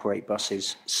can operate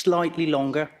buses slightly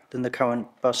longer than the current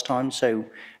bus time. So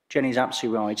Jenny's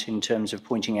absolutely right in terms of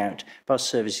pointing out bus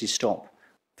services stop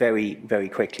very, very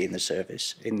quickly in the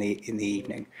service in the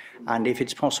evening. And if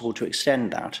it's possible to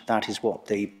extend that, that is what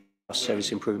the bus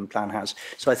service improvement plan has.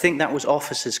 So I think that was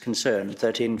officers' concern,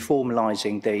 that in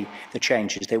formalising the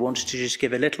changes, they wanted to just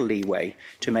give a little leeway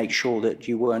to make sure that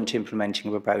you weren't implementing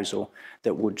a proposal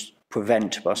that would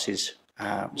prevent buses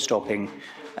stopping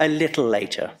a little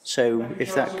later. So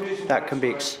if that can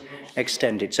be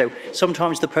extended. So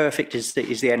sometimes the perfect is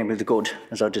the enemy of the good,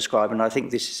 as I described, and I think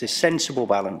this is a sensible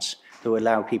balance that will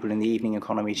allow people in the evening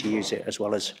economy to use it as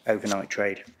well as overnight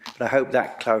trade. But I hope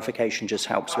that clarification just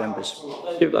helps members.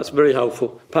 Yeah, that's very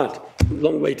helpful. Pat,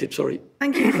 long waited, sorry.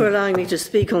 Thank you for allowing me to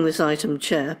speak on this item,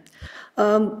 Chair.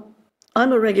 I'm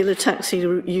a regular taxi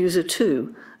user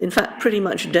too, in fact, pretty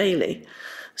much daily.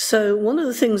 So one of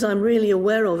the things I'm really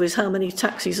aware of is how many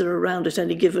taxis are around at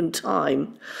any given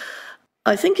time.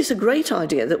 I think it's a great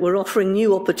idea that we're offering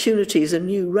new opportunities and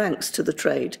new ranks to the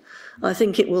trade. I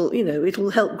think it will, it will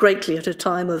help greatly at a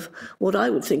time of what I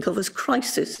would think of as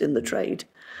crisis in the trade.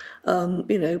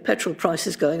 Petrol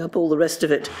prices going up, all the rest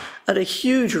of it, at a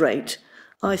huge rate.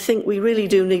 I think we really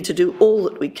do need to do all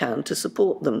that we can to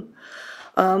support them.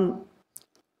 And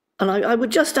I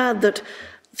would just add that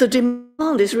the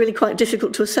demand is really quite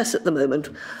difficult to assess at the moment.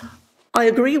 I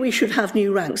agree we should have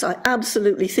new ranks. I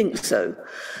absolutely think so.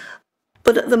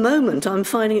 But at the moment, I'm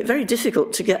finding it very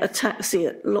difficult to get a taxi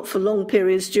for long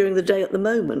periods during the day at the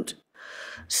moment.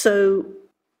 So,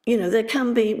 there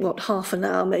can be, half an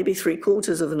hour, maybe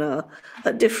 3/4 of an hour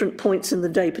at different points in the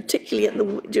day,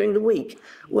 particularly during the week,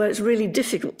 where it's really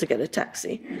difficult to get a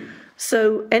taxi.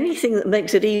 So anything that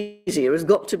makes it easier has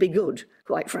got to be good,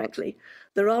 quite frankly.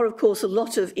 There are, of course, a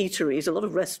lot of eateries, a lot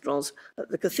of restaurants at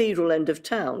the cathedral end of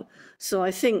town. So I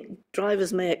think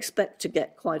drivers may expect to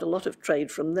get quite a lot of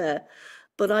trade from there.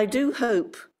 But I do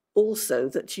hope also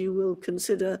that you will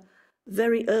consider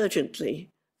very urgently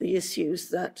the issues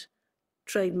that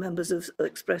trade members have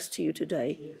expressed to you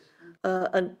today.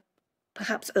 And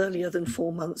perhaps earlier than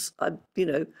 4 months,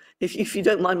 if you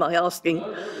don't mind my asking,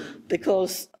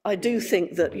 because I do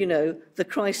think that, the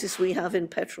crisis we have in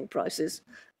petrol prices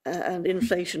and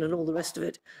inflation and all the rest of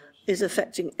it is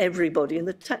affecting everybody, and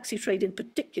the taxi trade in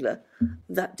particular,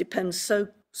 that depends so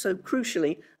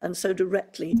crucially and so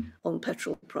directly on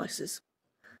petrol prices.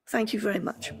 Thank you very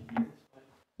much.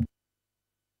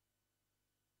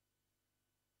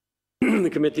 The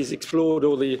committee's explored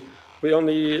all the... We're on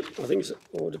the... I think it's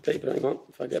order paper. Hang on,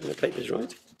 if I get my papers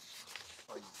right.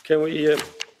 Can we...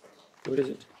 what is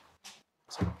it?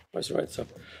 That's right. So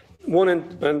 1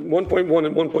 and 1.1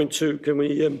 and 1.2, can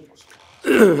we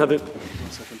have it?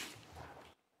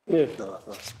 Yeah. No,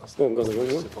 that's Oh, I've got the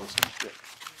wrong one.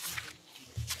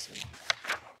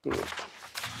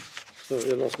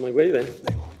 Sorry, I lost my way then.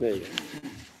 There you go.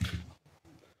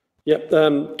 Yep.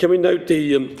 Can we note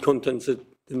the contents of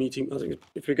the meeting? I think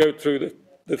if we go through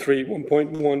the three,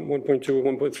 1.1, 1.2,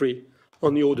 and 1.3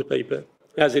 on the order paper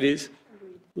as it is.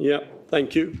 Yeah.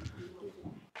 Thank you.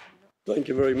 Thank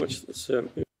you very much. That's,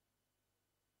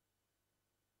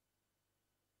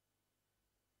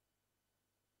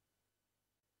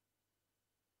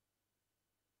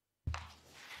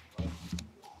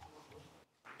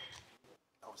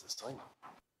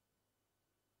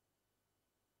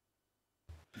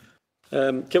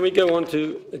 can we go on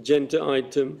to agenda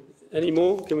item? Any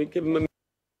more? Can we give them a...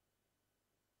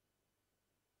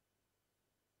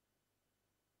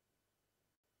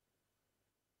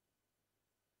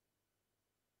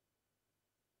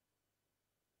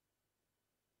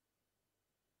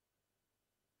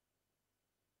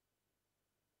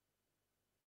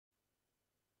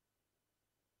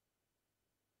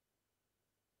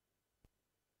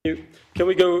 Can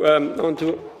we go on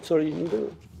to, sorry,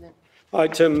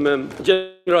 item,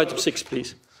 agenda item 6,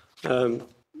 please.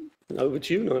 Over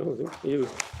to you now, I think. You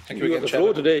Thank you got again, the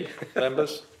floor today.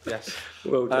 Members, yes.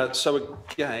 Well done. So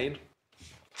again,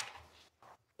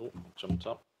 jumped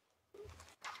up.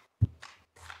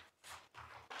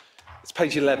 It's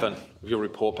page 11 of your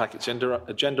report packet,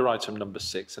 agenda item number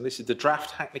 6, and this is the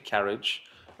draft Hackney Carriage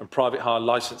and private hire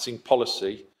licensing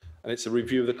policy, and it's a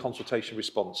review of the consultation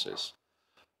responses.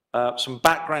 Some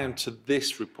background to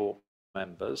this report,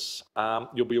 members.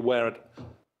 You'll be aware at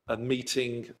a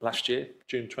meeting last year,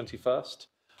 June 21st,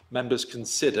 members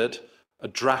considered a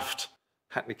draft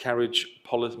Hackney Carriage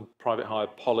private hire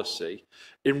policy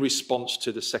in response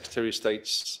to the Secretary of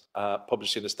State's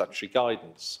publishing the statutory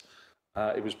guidance.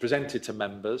 It was presented to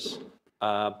members,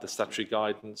 the statutory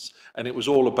guidance, and it was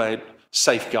all about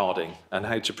safeguarding and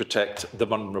how to protect the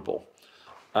vulnerable.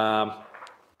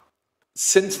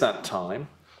 Since that time,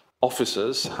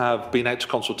 officers have been out to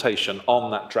consultation on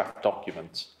that draft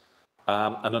document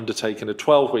and undertaken a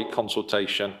 12-week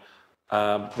consultation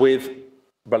with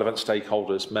relevant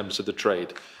stakeholders, members of the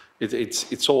trade.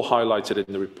 It's all highlighted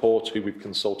in the report, who we've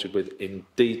consulted with in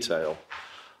detail.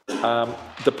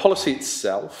 The policy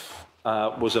itself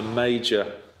was a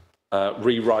major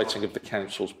rewriting of the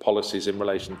council's policies in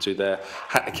relation to their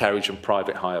Hackney Carriage and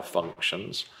private hire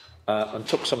functions and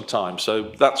took some time.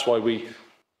 So that's why we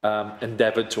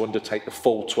endeavoured to undertake the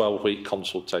full 12-week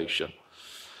consultation.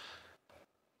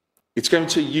 It's going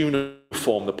to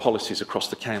uniform the policies across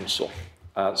the council,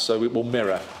 so it will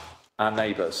mirror our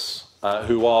neighbours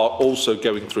who are also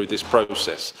going through this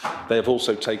process. They have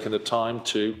also taken the time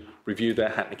to review their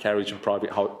Hackney Carriage and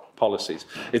private policies.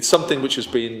 It's something which has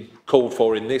been called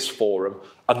for in this forum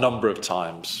a number of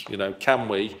times. You know, can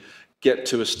we get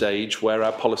to a stage where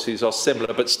our policies are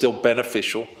similar but still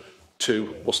beneficial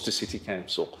to Worcester City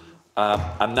Council?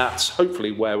 And that's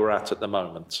hopefully where we're at the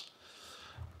moment.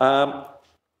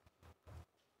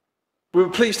 We were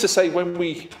pleased to say when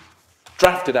we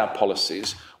drafted our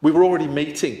policies, we were already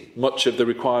meeting much of the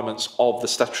requirements of the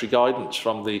statutory guidance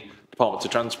from the Department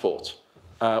of Transport.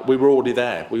 We were already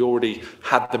there. We already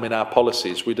had them in our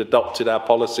policies. We'd adopted our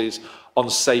policies on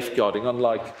safeguarding,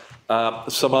 unlike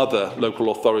some other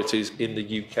local authorities in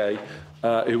the UK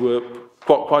who were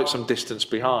quite some distance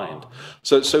behind.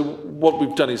 So what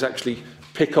we've done is actually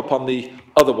pick up on the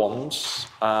other ones,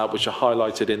 which are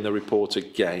highlighted in the report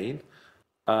again,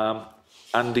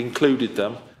 and included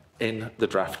them in the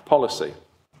draft policy.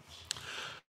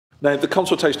 Now, the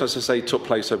consultation, as I say, took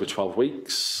place over 12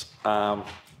 weeks. The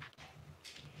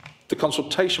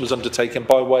consultation was undertaken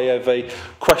by way of a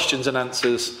questions and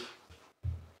answers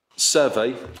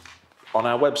survey on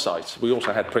our website. We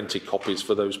also had printed copies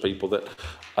for those people that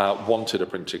wanted a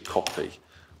printed copy.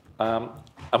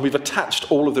 And we've attached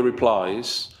all of the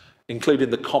replies, including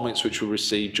the comments which were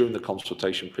received during the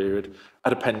consultation period,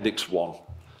 at Appendix 1.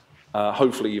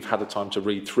 Hopefully you've had the time to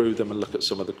read through them and look at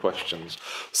some of the questions.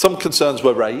 Some concerns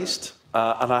were raised,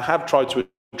 and I have tried to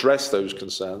address those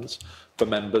concerns for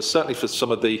members, certainly for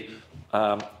some of the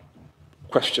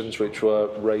questions which were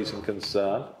raising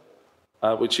concern,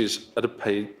 which is at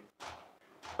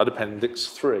Appendix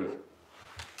 3.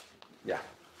 Yeah.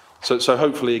 So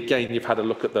hopefully, again, you've had a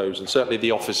look at those, and certainly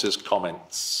the officers'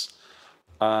 comments.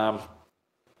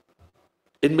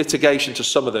 In mitigation to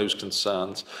some of those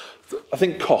concerns, I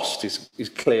think cost is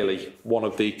clearly one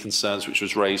of the concerns which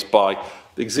was raised by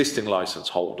the existing licence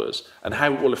holders, and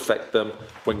how it will affect them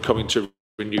when coming to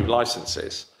renew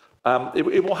licences.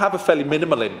 It will have a fairly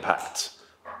minimal impact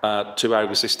to our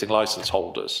existing licence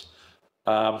holders.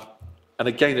 And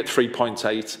again, at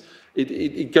 3.8,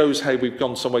 it goes how we've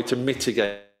gone some way to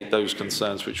mitigate those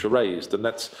concerns which were raised. And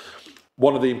that's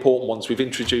one of the important ones we've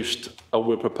introduced, or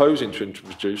we're proposing to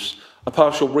introduce, a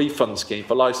partial refund scheme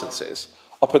for licences.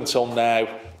 Up until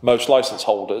now, most licence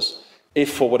holders,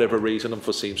 if for whatever reason,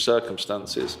 unforeseen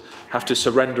circumstances, have to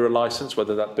surrender a licence,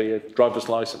 whether that be a driver's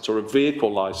licence or a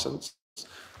vehicle licence,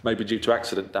 maybe due to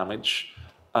accident damage,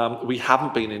 we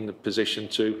haven't been in the position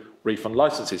to refund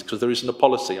licences because there isn't a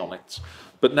policy on it.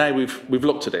 But now we've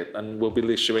looked at it and we'll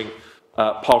be issuing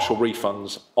partial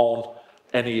refunds on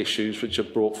any issues which are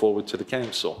brought forward to the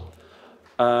council.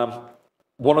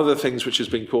 One of the things which has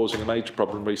been causing a major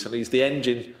problem recently is the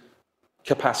engine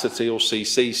capacity or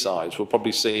CC size. We're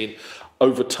probably seeing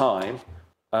over time,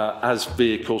 as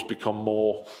vehicles become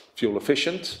more fuel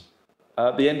efficient,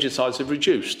 the engine size have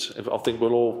reduced. I think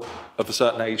we're all of a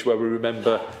certain age where we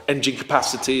remember engine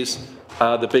capacities,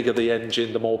 the bigger the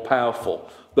engine, the more powerful.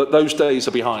 But those days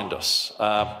are behind us.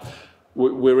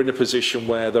 We're in a position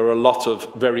where there are a lot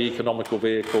of very economical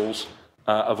vehicles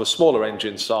of a smaller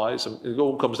engine size, and it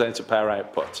all comes down to power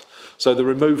output. So the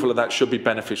removal of that should be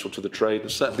beneficial to the trade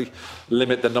and certainly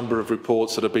limit the number of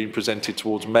reports that are being presented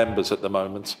towards members at the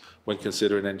moment when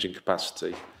considering engine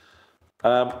capacity.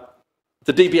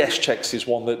 The DBS checks is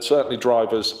one that certainly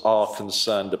drivers are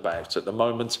concerned about. At the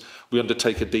moment, we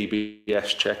undertake a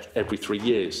DBS check every 3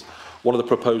 years. One of the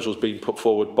proposals being put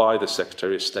forward by the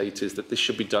Secretary of State is that this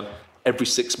should be done every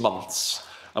 6 months.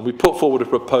 And we put forward a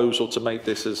proposal to make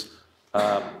this as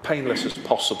painless as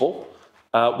possible,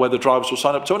 where the drivers will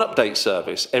sign up to an update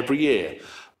service every year.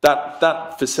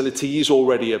 That facility is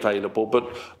already available,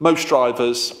 but most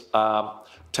drivers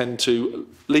tend to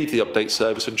leave the update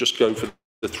service and just go for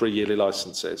the 3-yearly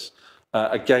licences.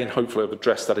 Again, hopefully I've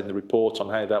addressed that in the report on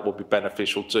how that will be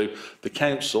beneficial to the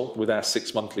council with our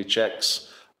 6 monthly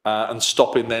checks and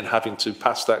stopping then having to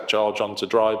pass that charge on to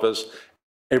drivers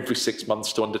every 6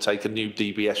 months to undertake a new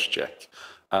DBS check.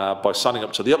 By signing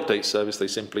up to the update service, they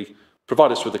simply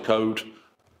provide us with a code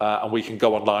and we can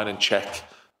go online and check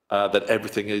that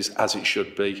everything is as it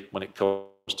should be when it comes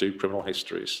to criminal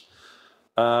histories.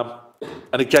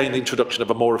 And again, the introduction of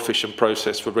a more efficient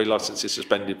process for relicensing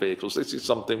suspended vehicles. This is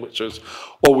something which has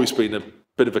always been a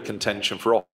bit of a contention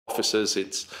for officers.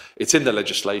 It's in the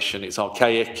legislation, it's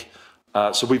archaic,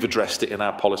 so we've addressed it in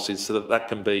our policies so that that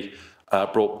can be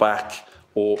brought back,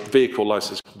 or vehicle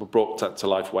license can be brought to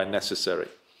life when necessary.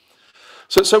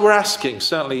 So we're asking,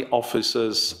 certainly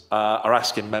officers are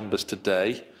asking members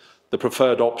today, the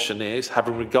preferred option is,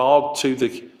 having regard to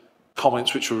the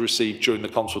comments which were received during the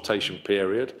consultation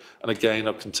period, and again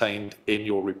are contained in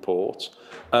your report,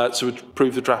 to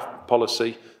approve the draft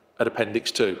policy at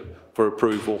Appendix 2 for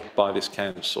approval by this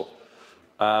council.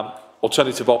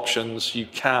 Alternative options, you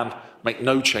can make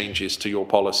no changes to your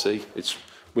policy. It's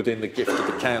within the gift of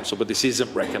the council, but this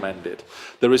isn't recommended.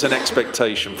 There is an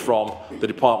expectation from the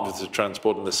Department of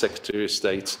Transport and the Secretary of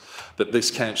State that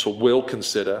this council will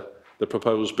consider the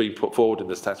proposals being put forward in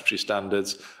the statutory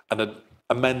standards and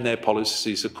amend their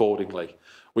policies accordingly,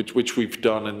 which we've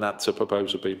done, and that's a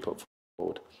proposal being put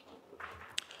forward.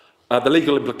 The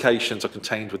legal implications are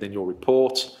contained within your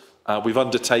report. We've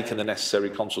undertaken the necessary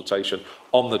consultation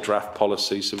on the draft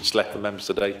policy, so it's left for members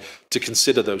today to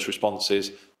consider those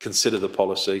responses, consider the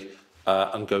policy,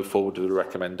 and go forward with the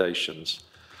recommendations.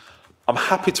 I'm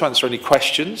happy to answer any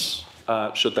questions,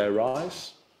 should they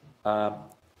arise.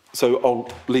 So I'll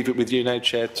leave it with you now,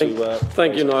 Chair, to...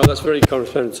 Thank you, Niall. That's very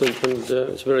comprehensive and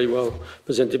it's very well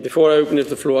presented. Before I open it to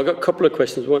the floor, I've got a couple of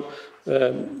questions. One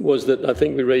was that I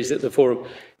think we raised it at the forum.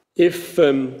 If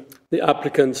the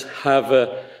applicants have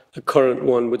a current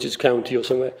one, which is county or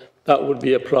somewhere, that would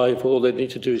be applied for. All they need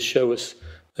to do is show us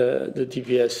the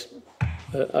DBS.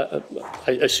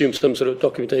 I assume some sort of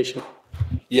documentation.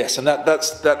 Yes, and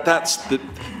that's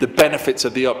the benefits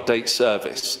of the update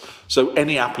service. So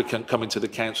any applicant coming to the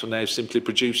council now simply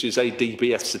produces a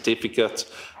DBS certificate,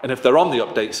 and if they're on the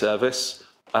update service,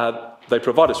 they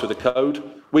provide us with a code,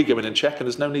 we go in and check, and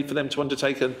there's no need for them to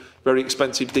undertake a very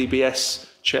expensive DBS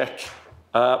check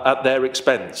at their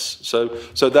expense. So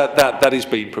that is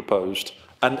being proposed,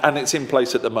 and it's in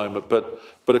place at the moment. But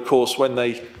of course, when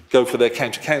they go for their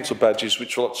county-council badges,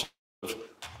 which lots of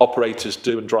operators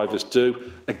do and drivers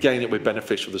do, again, it would be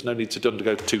beneficial. There's no need to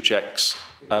undergo 2 checks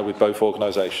with both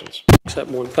organisations. Except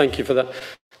one. Thank you for that.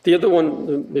 The other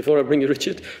one, before I bring you,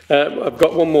 Richard, I've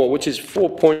got one more, which is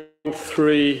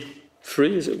 4.33.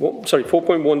 Is it? Sorry,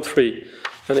 4.13,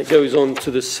 and it goes on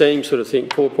to the same sort of thing.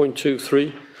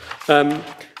 4.23.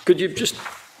 Could you just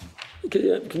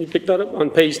can you pick that up on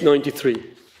page 93?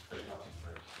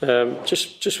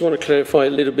 Just want to clarify a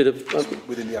little bit of...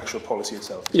 within the actual policy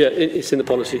itself? Yeah, it's in the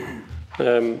policy.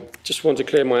 Just want to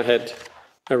clear my head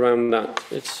around that.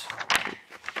 It's...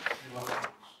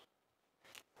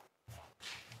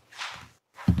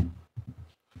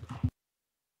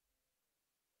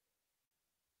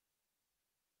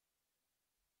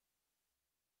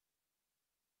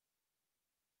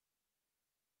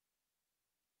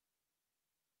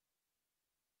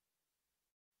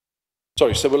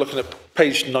 Sorry, so we're looking at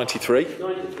page 93.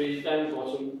 93, down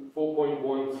bottom,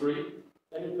 4.13.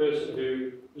 Any person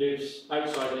who lives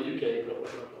outside the UK.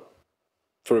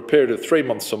 For a period of 3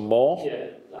 months or more,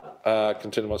 Yeah.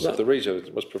 continuance of the region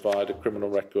must provide a criminal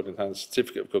record enhanced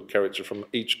certificate of good character from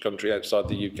each country outside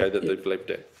the UK that they've lived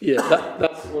in. Yeah,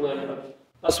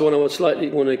 that's the one I would slightly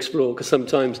want to explore, because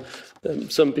sometimes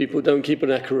some people don't keep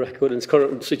an accurate record. In this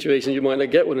current situation, you might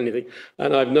not get one or anything.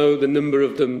 And I know the number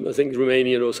of them, I think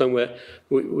Romania or somewhere,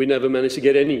 we never managed to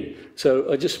get any.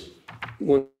 So I just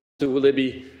want to, will they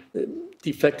be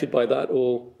defected by that,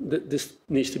 or this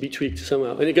needs to be tweaked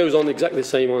somehow? And it goes on exactly the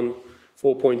same on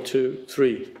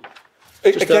 4.23.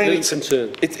 Again,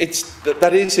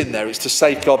 that is in there. It's to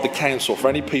safeguard the council for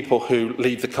any people who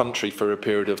leave the country for a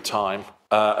period of time,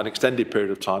 an extended period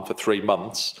of time for 3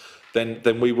 months.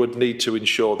 Then we would need to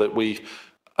ensure that we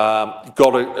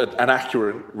got an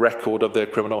accurate record of their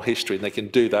criminal history, and they can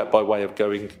do that by way of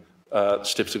going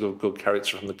certificate of good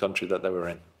character from the country that they were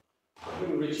in.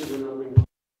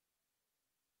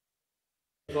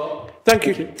 Thank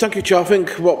you, Chair. I think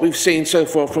what we've seen so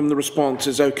far from the response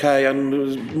is okay,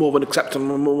 and more than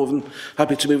acceptable, and more than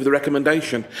happy to move the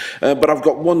recommendation. But I've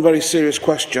got one very serious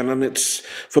question, and it's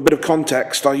for a bit of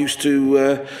context. I used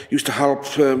to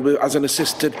help as an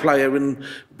assisted player in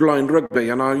blind rugby,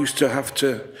 and I used to have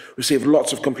to receive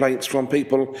lots of complaints from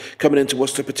people coming into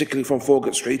Worcester, particularly from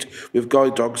Forgate Street, with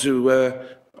guide dogs who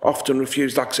often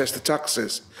refused access to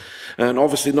taxis. And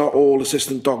obviously not all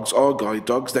assistant dogs are guide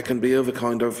dogs. There can be other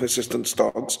kind of assistance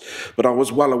dogs, but I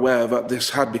was well aware that this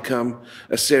had become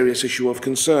a serious issue of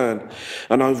concern.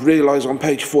 And I've realised on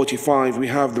page 45 we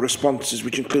have the responses,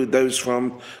 which include those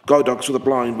from Guide Dogs for the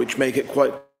Blind, which make it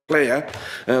quite clear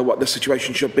what the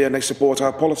situation should be, and they support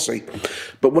our policy.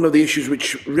 But one of the issues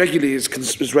which regularly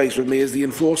is raised with me is the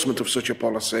enforcement of such a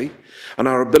policy and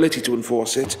our ability to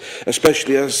enforce it,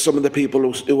 especially as some of the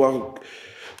people who are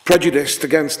prejudiced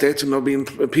against it and are being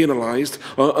penalised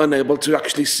are unable to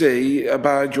actually see a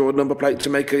badge or a number plate to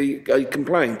make a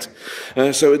complaint.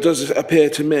 So it does appear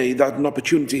to me that an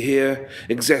opportunity here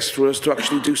exists for us to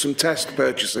actually do some test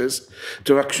purchases,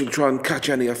 to actually try and catch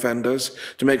any offenders,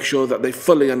 to make sure that they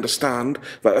fully understand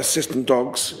that assistant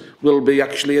dogs will be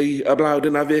actually allowed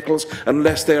in our vehicles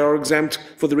unless they are exempt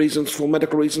for the reasons, for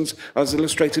medical reasons, as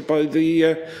illustrated by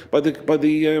the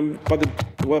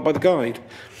guide.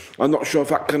 I'm not sure if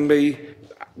that can be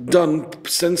done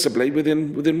sensibly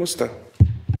within Worcester.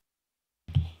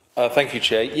 Thank you,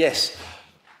 Chair. Yes,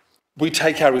 we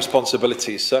take our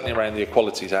responsibilities, certainly around the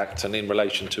Equalities Act and in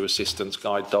relation to assistance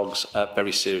guide dogs,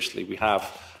 very seriously. We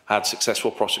have had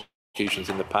successful prosecutions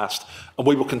in the past, and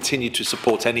we will continue to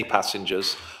support any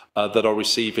passengers that are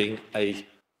receiving a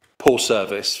poor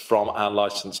service from our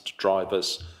licensed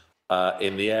drivers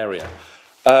in the area.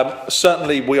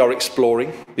 Certainly, we are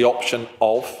exploring the option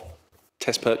of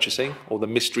test purchasing or the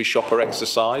mystery shopper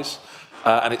exercise,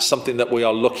 and it's something that we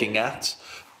are looking at,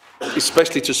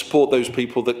 especially to support those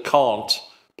people that can't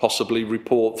possibly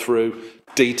report through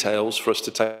details for us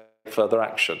to take further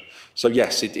action. So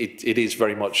yes, it is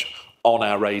very much on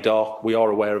our radar. We are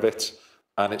aware of it,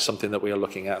 and it's something that we are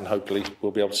looking at, and hopefully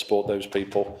we'll be able to support those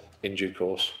people in due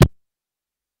course.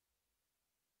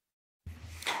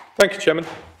 Thank you, Chairman.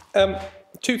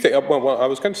 Two things. Well, I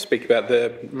was going to speak about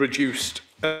the reduced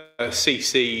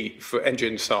CC for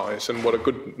engine size and what a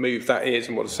good move that is,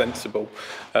 and what a sensible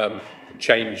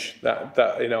change that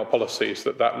in our policies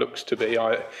that looks to be.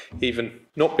 Even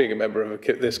not being a member of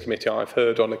this committee, I've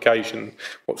heard on occasion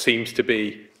what seems to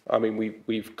be. I mean,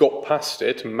 we've got past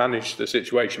it and managed the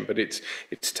situation, but it's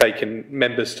taken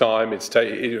members' time.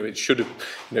 It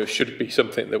should be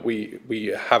something that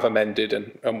we have amended,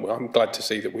 and I'm glad to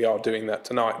see that we are doing that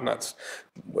tonight, and that's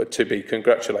to be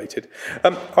congratulated.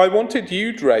 I wanted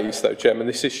you to raise, though, Chairman,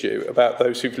 this issue about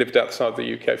those who've lived outside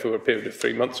the UK for a period of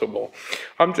 3 months or more.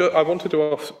 I wanted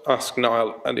to ask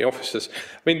Niall and the officers.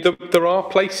 I mean, there are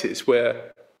places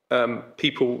where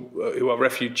people who are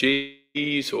refugees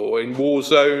or in war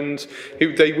zones,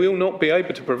 they will not be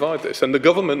able to provide this, and the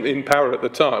government in power at the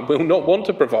time will not want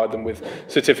to provide them with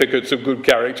certificates of good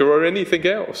character or anything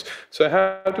else. So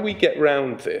how do we get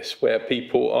round this, where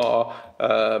people are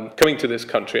coming to this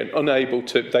country and unable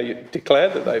to, they declare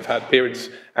that they've had periods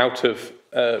out of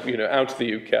out of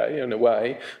the UK in a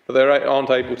way, but they aren't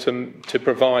able to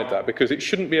provide that because it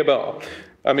shouldn't be a bar.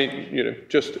 I mean,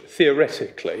 just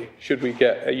theoretically, should we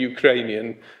get a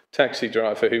Ukrainian taxi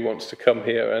driver who wants to come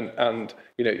here and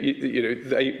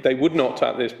they would not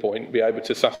at this point be able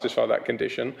to satisfy that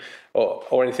condition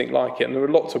or anything like it. And there are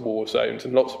lots of war zones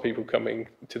and lots of people coming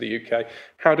to the UK.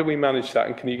 How do we manage that?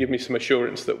 And can you give me some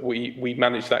assurance that we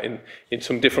manage that in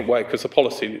some different way? Because the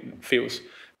policy feels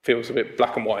a bit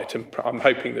black and white, and I'm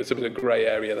hoping there's a bit of grey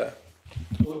area there.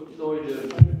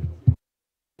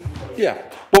 Yeah,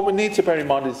 what we need to bear in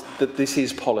mind is that this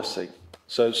is policy.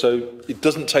 So it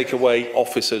doesn't take away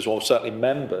officers or certainly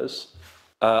members'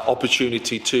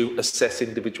 opportunity to assess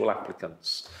individual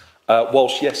applicants.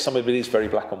 Whilst, yes, some of it is very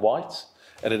black and white,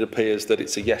 and it appears that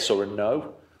it's a yes or a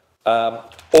no,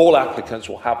 all applicants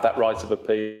will have that right of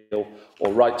appeal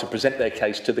or right to present their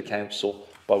case to the council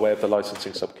by way of the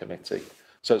licensing subcommittee.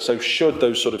 So should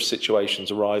those sort of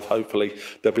situations arrive, hopefully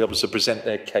they'll be able to present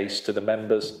their case to the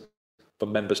members, for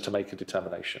members to make a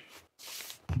determination.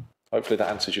 Hopefully that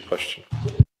answers your question.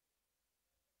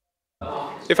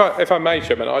 If I may,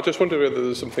 Chairman, I just wonder whether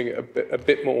there's something a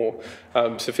bit more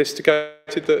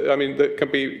sophisticated that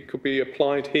could be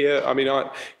applied here. I mean,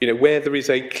 where there is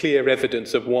a clear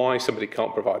evidence of why somebody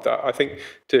can't provide that, I think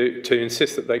to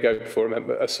insist that they go before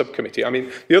a subcommittee. I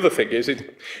mean, the other thing is,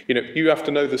 you have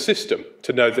to know the system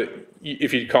to know that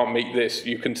if you can't meet this,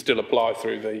 you can still apply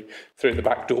through the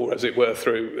back door, as it were,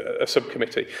 through a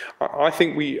subcommittee. I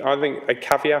think a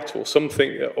caveat or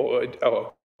something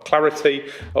or clarity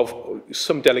of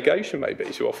some delegation maybe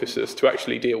to officers to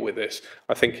actually deal with this.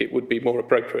 I think it would be more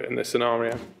appropriate in this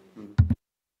scenario.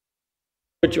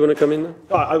 Do you want to come in there?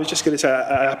 I was just going to say,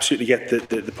 I absolutely get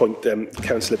the point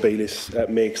Councillor Bayliss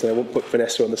makes, and I won't put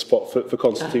Vanessa on the spot for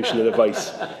constitutional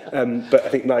advice. But I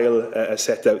think Niall has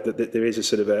set out that there is a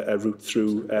sort of a route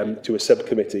through to a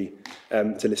subcommittee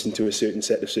to listen to a certain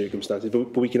set of circumstances.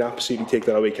 But we can absolutely take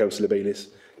that away, Councillor Bayliss,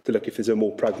 to look if there's a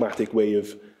more pragmatic way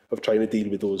of trying to deal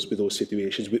with those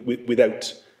situations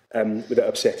without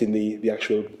upsetting the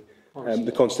actual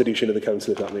the constitution of the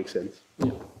council, if that makes sense.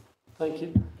 Yeah. Thank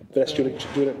you. Vanessa, do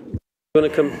you want to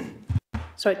come?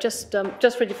 Sorry, just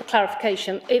really for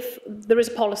clarification, if there is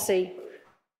a policy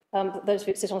that those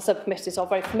who sit on subcommittees are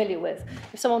very familiar with,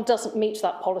 if someone doesn't meet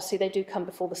that policy, they do come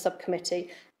before the subcommittee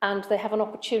and they have an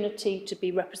opportunity to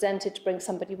be represented, to bring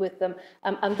somebody with them,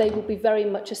 and they will be very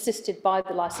much assisted by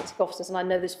the licensing officers. And I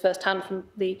know this firsthand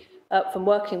from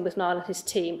working with Niall and his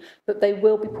team, that they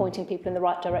will be pointing people in the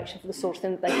right direction for the sort of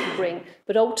thing that they can bring.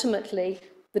 But ultimately,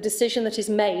 the decision that is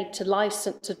made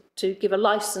to give a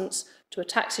licence to a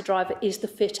taxi driver is the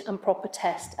fit and proper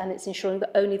test, and it's ensuring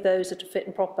that only those that are fit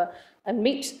and proper and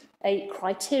meet a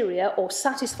criteria or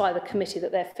satisfy the committee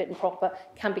that they're fit and proper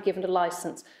can be given a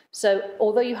licence. So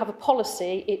although you have a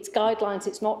policy, it's guidelines,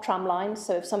 it's not tramlines.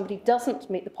 So if somebody doesn't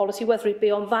meet the policy, whether it be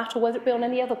on that or whether it be on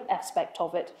any other aspect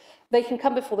of it, they can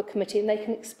come before the committee and they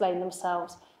can explain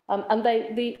themselves. And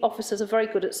the officers are very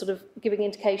good at sort of giving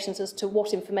indications as to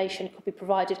what information could be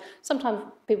provided. Sometimes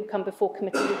people come before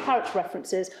committee with character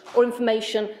references or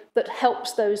information that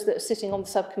helps those that are sitting on the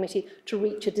subcommittee to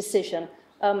reach a decision.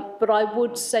 But I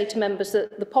would say to members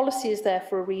that the policy is there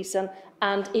for a reason,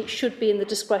 and it should be in the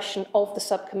discretion of the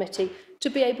subcommittee to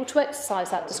be able to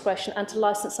exercise that discretion and to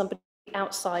licence somebody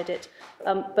outside it.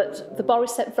 But the bar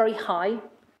is set very high.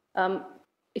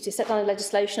 It is set down in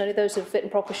legislation, only those who are fit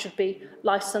and proper should be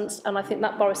licensed, and I think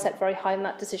that bar is set very high and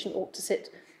that decision ought to sit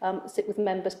with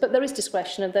members. But there is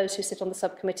discretion, and those who sit on the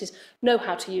subcommittees know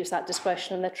how to use that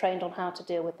discretion and they're trained on how to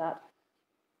deal with that.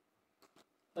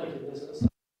 Thank you.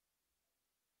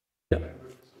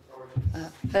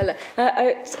 Hello.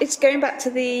 It's going back to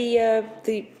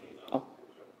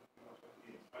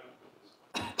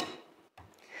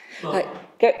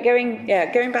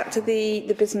going back to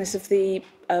the business of the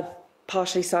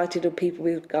partially sighted or people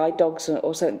with guide dogs, or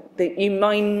also you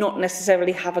might not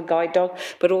necessarily have a guide dog,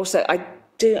 but also I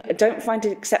don't find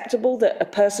it acceptable that a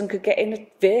person could get in a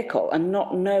vehicle and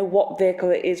not know what vehicle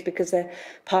it is because they're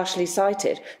partially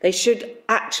sighted. They should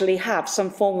actually have some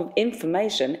form of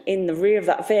information in the rear of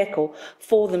that vehicle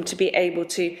for them to be able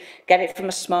to get it from a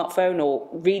smartphone or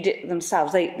read it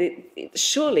themselves.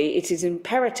 Surely it is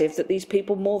imperative that these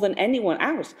people, more than anyone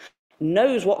else,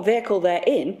 knows what vehicle they're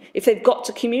in. If they've got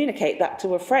to communicate that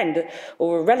to a friend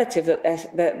or a relative that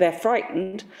they're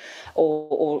frightened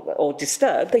or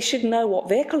disturbed, they should know what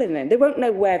vehicle they're in. They won't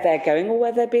know where they're going or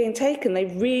where they're being taken. They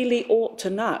really ought to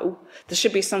know. There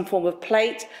should be some form of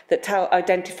plate that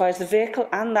identifies the vehicle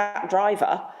and that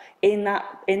driver in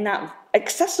that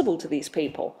accessible to these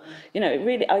people. You know,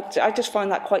 really, I just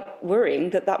find that quite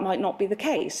worrying that might not be the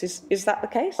case. Is that the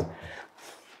case?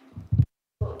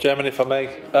 Chairman, if I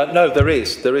may. No, there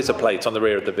is. There is a plate on the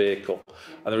rear of the vehicle.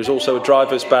 And there is also a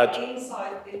driver's badge.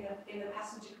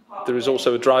 There is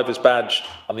also a driver's badge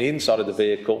on the inside of the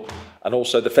vehicle, and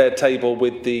also the fare table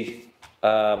with the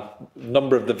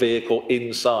number of the vehicle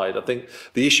inside. I think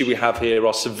the issue we have here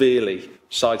are severely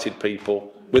sighted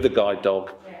people with a guide dog,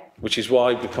 which is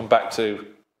why we come back to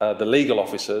the legal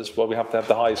officers, where we have to have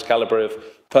the highest calibre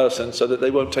of person so that they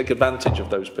won't take advantage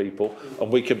of those people,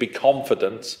 and we can be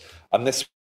confident. And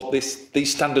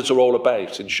these standards are all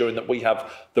about ensuring that we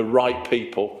have the right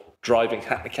people driving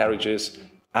Hackney carriages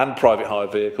and private hire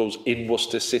vehicles in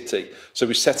Worcester City. So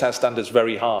we set our standards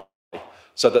very high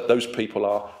so that those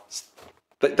people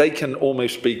they can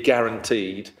almost be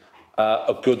guaranteed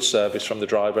a good service from the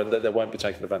driver, and that they won't be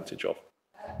taken advantage of.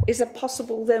 Is it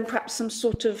possible then perhaps some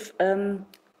sort of,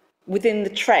 within the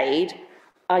trade,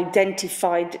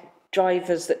 identified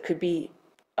drivers that could be,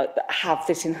 have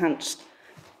this enhanced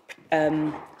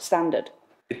standard?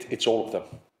 It's all of them.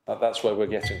 That's where we're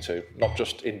getting to, not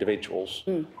just individuals.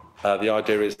 The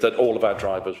idea is that all of our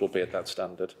drivers will be at that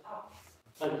standard.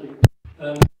 Thank you.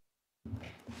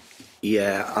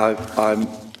 Yeah, I'm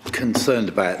concerned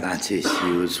about that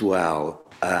issue as well.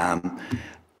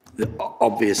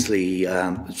 Obviously,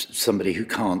 somebody who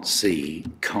can't see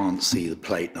the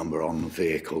plate number on the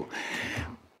vehicle.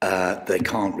 They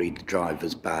can't read the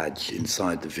driver's badge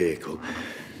inside the vehicle.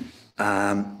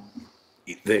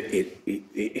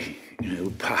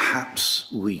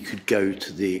 Perhaps we could go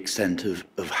to the extent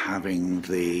of having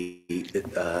the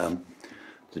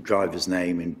driver's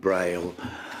name in Braille.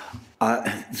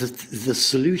 The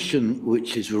solution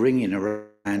which is ringing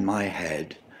around my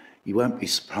head, you won't be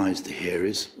surprised to hear,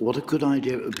 is what a good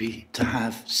idea it would be to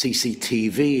have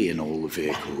CCTV in all the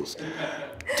vehicles.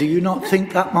 Do you not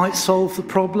think that might solve the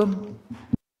problem?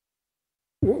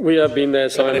 We have been there,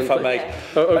 Simon. If I may.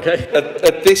 Oh, okay.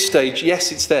 At this stage,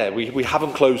 yes, it's there. We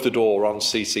haven't closed the door on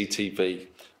CCTV.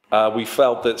 We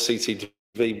felt that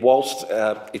CCTV, whilst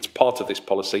it's part of this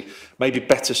policy, may be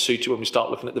better suited when we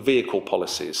start looking at the vehicle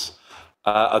policies.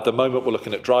 At the moment, we're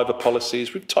looking at driver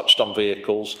policies. We've touched on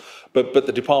vehicles, but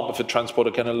the Department for Transport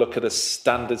are going to look at a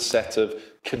standard set of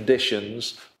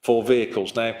conditions for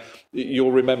vehicles. Now,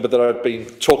 you'll remember that I've been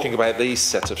talking about these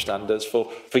set of standards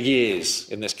for years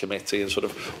in this committee, and sort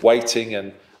of waiting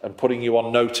and putting you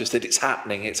on notice that it's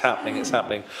happening.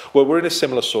 Well, we're in a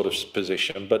similar sort of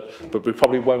position, but we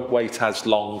probably won't wait as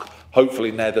long, hopefully,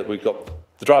 now that we've got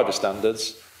the driver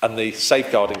standards and the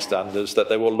safeguarding standards, that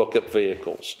they will look at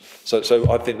vehicles. So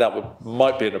I think that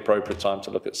might be an appropriate time to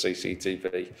look at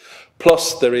CCTV.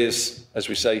 Plus, there is, as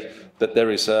we say, that there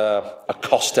is a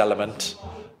cost element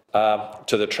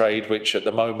to the trade, which at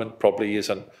the moment probably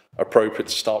isn't appropriate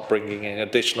to start bringing in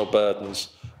additional burdens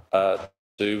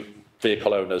to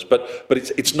vehicle owners. But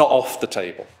it's not off the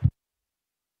table.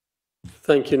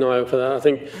 Thank you, Niall, for that. I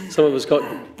think some of us got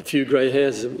a few grey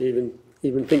hairs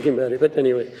even thinking about it. But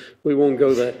anyway, we won't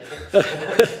go there.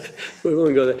 We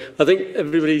won't go there. I think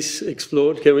everybody's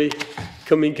explored. Can we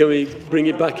bring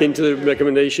it back into the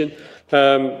recommendation?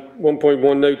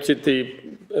 1.1 noted the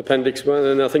appendix 1,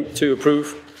 and I think 2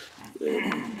 approve.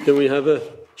 Can we have a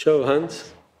show of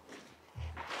hands?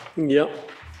 Yeah.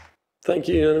 Thank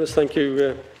you, unanimous. Thank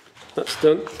you. That's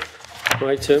done.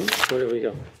 Right, Tim, where do we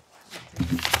go?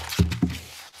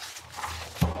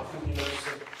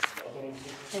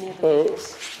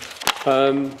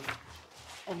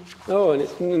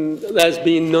 And there's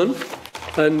been none.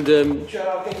 And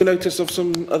notice of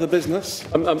some other business.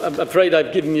 I'm afraid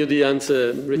I've given you the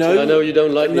answer, Richard. No, I know you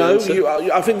don't like the answer.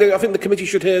 No, I think the committee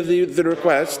should hear the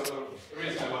request.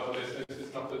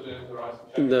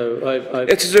 No,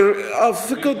 It's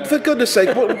for goodness sake.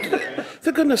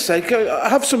 For goodness sake,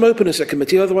 have some openness at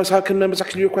committee. Otherwise, how can members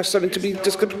actually request something to be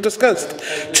discussed?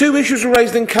 2 issues were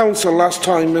raised in council last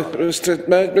time,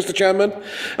 Mr. Chairman,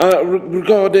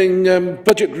 regarding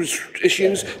budget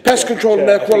issues, pest control and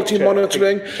air quality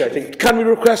monitoring. Can we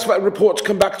request that report to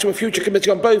come back to a future committee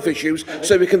on both issues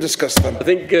so we can discuss them? I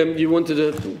think you wanted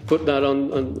to put that on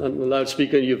the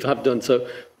loudspeaker. You have done so,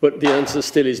 but the answer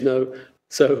still is no.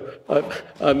 So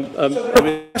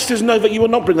the rest is no, that you will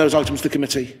not bring those items to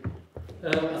committee.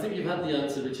 I think you've had the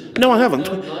answer, Richard. No, I haven't.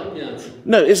 I don't like the answer.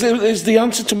 No, is the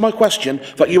answer to my question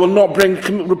that you will not bring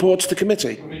reports to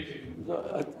committee?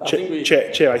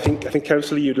 Chair, I think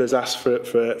Councillor Udall has asked for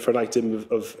an item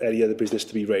of any other business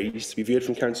to be raised. We've heard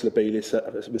from Councillor Bayliss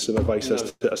with some advice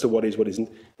as to what is, what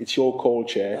isn't. It's your call,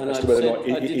 Chair, as to whether or not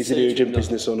is it urgent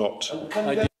business or not.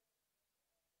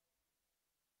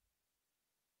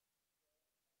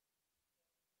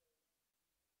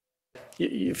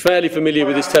 You're fairly familiar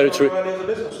with this territory.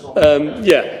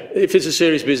 Yeah, if it's a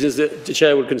serious business, the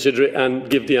chair will consider it and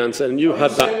give the answer. And you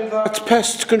had that. That's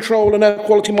pest control and air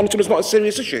quality monitoring is not a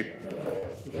serious issue.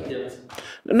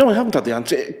 No, I haven't had the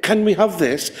answer. Can we have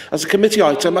this as a committee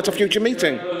item at a future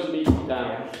meeting?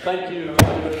 Thank you.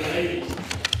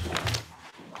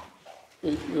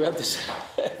 You have this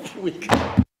every week.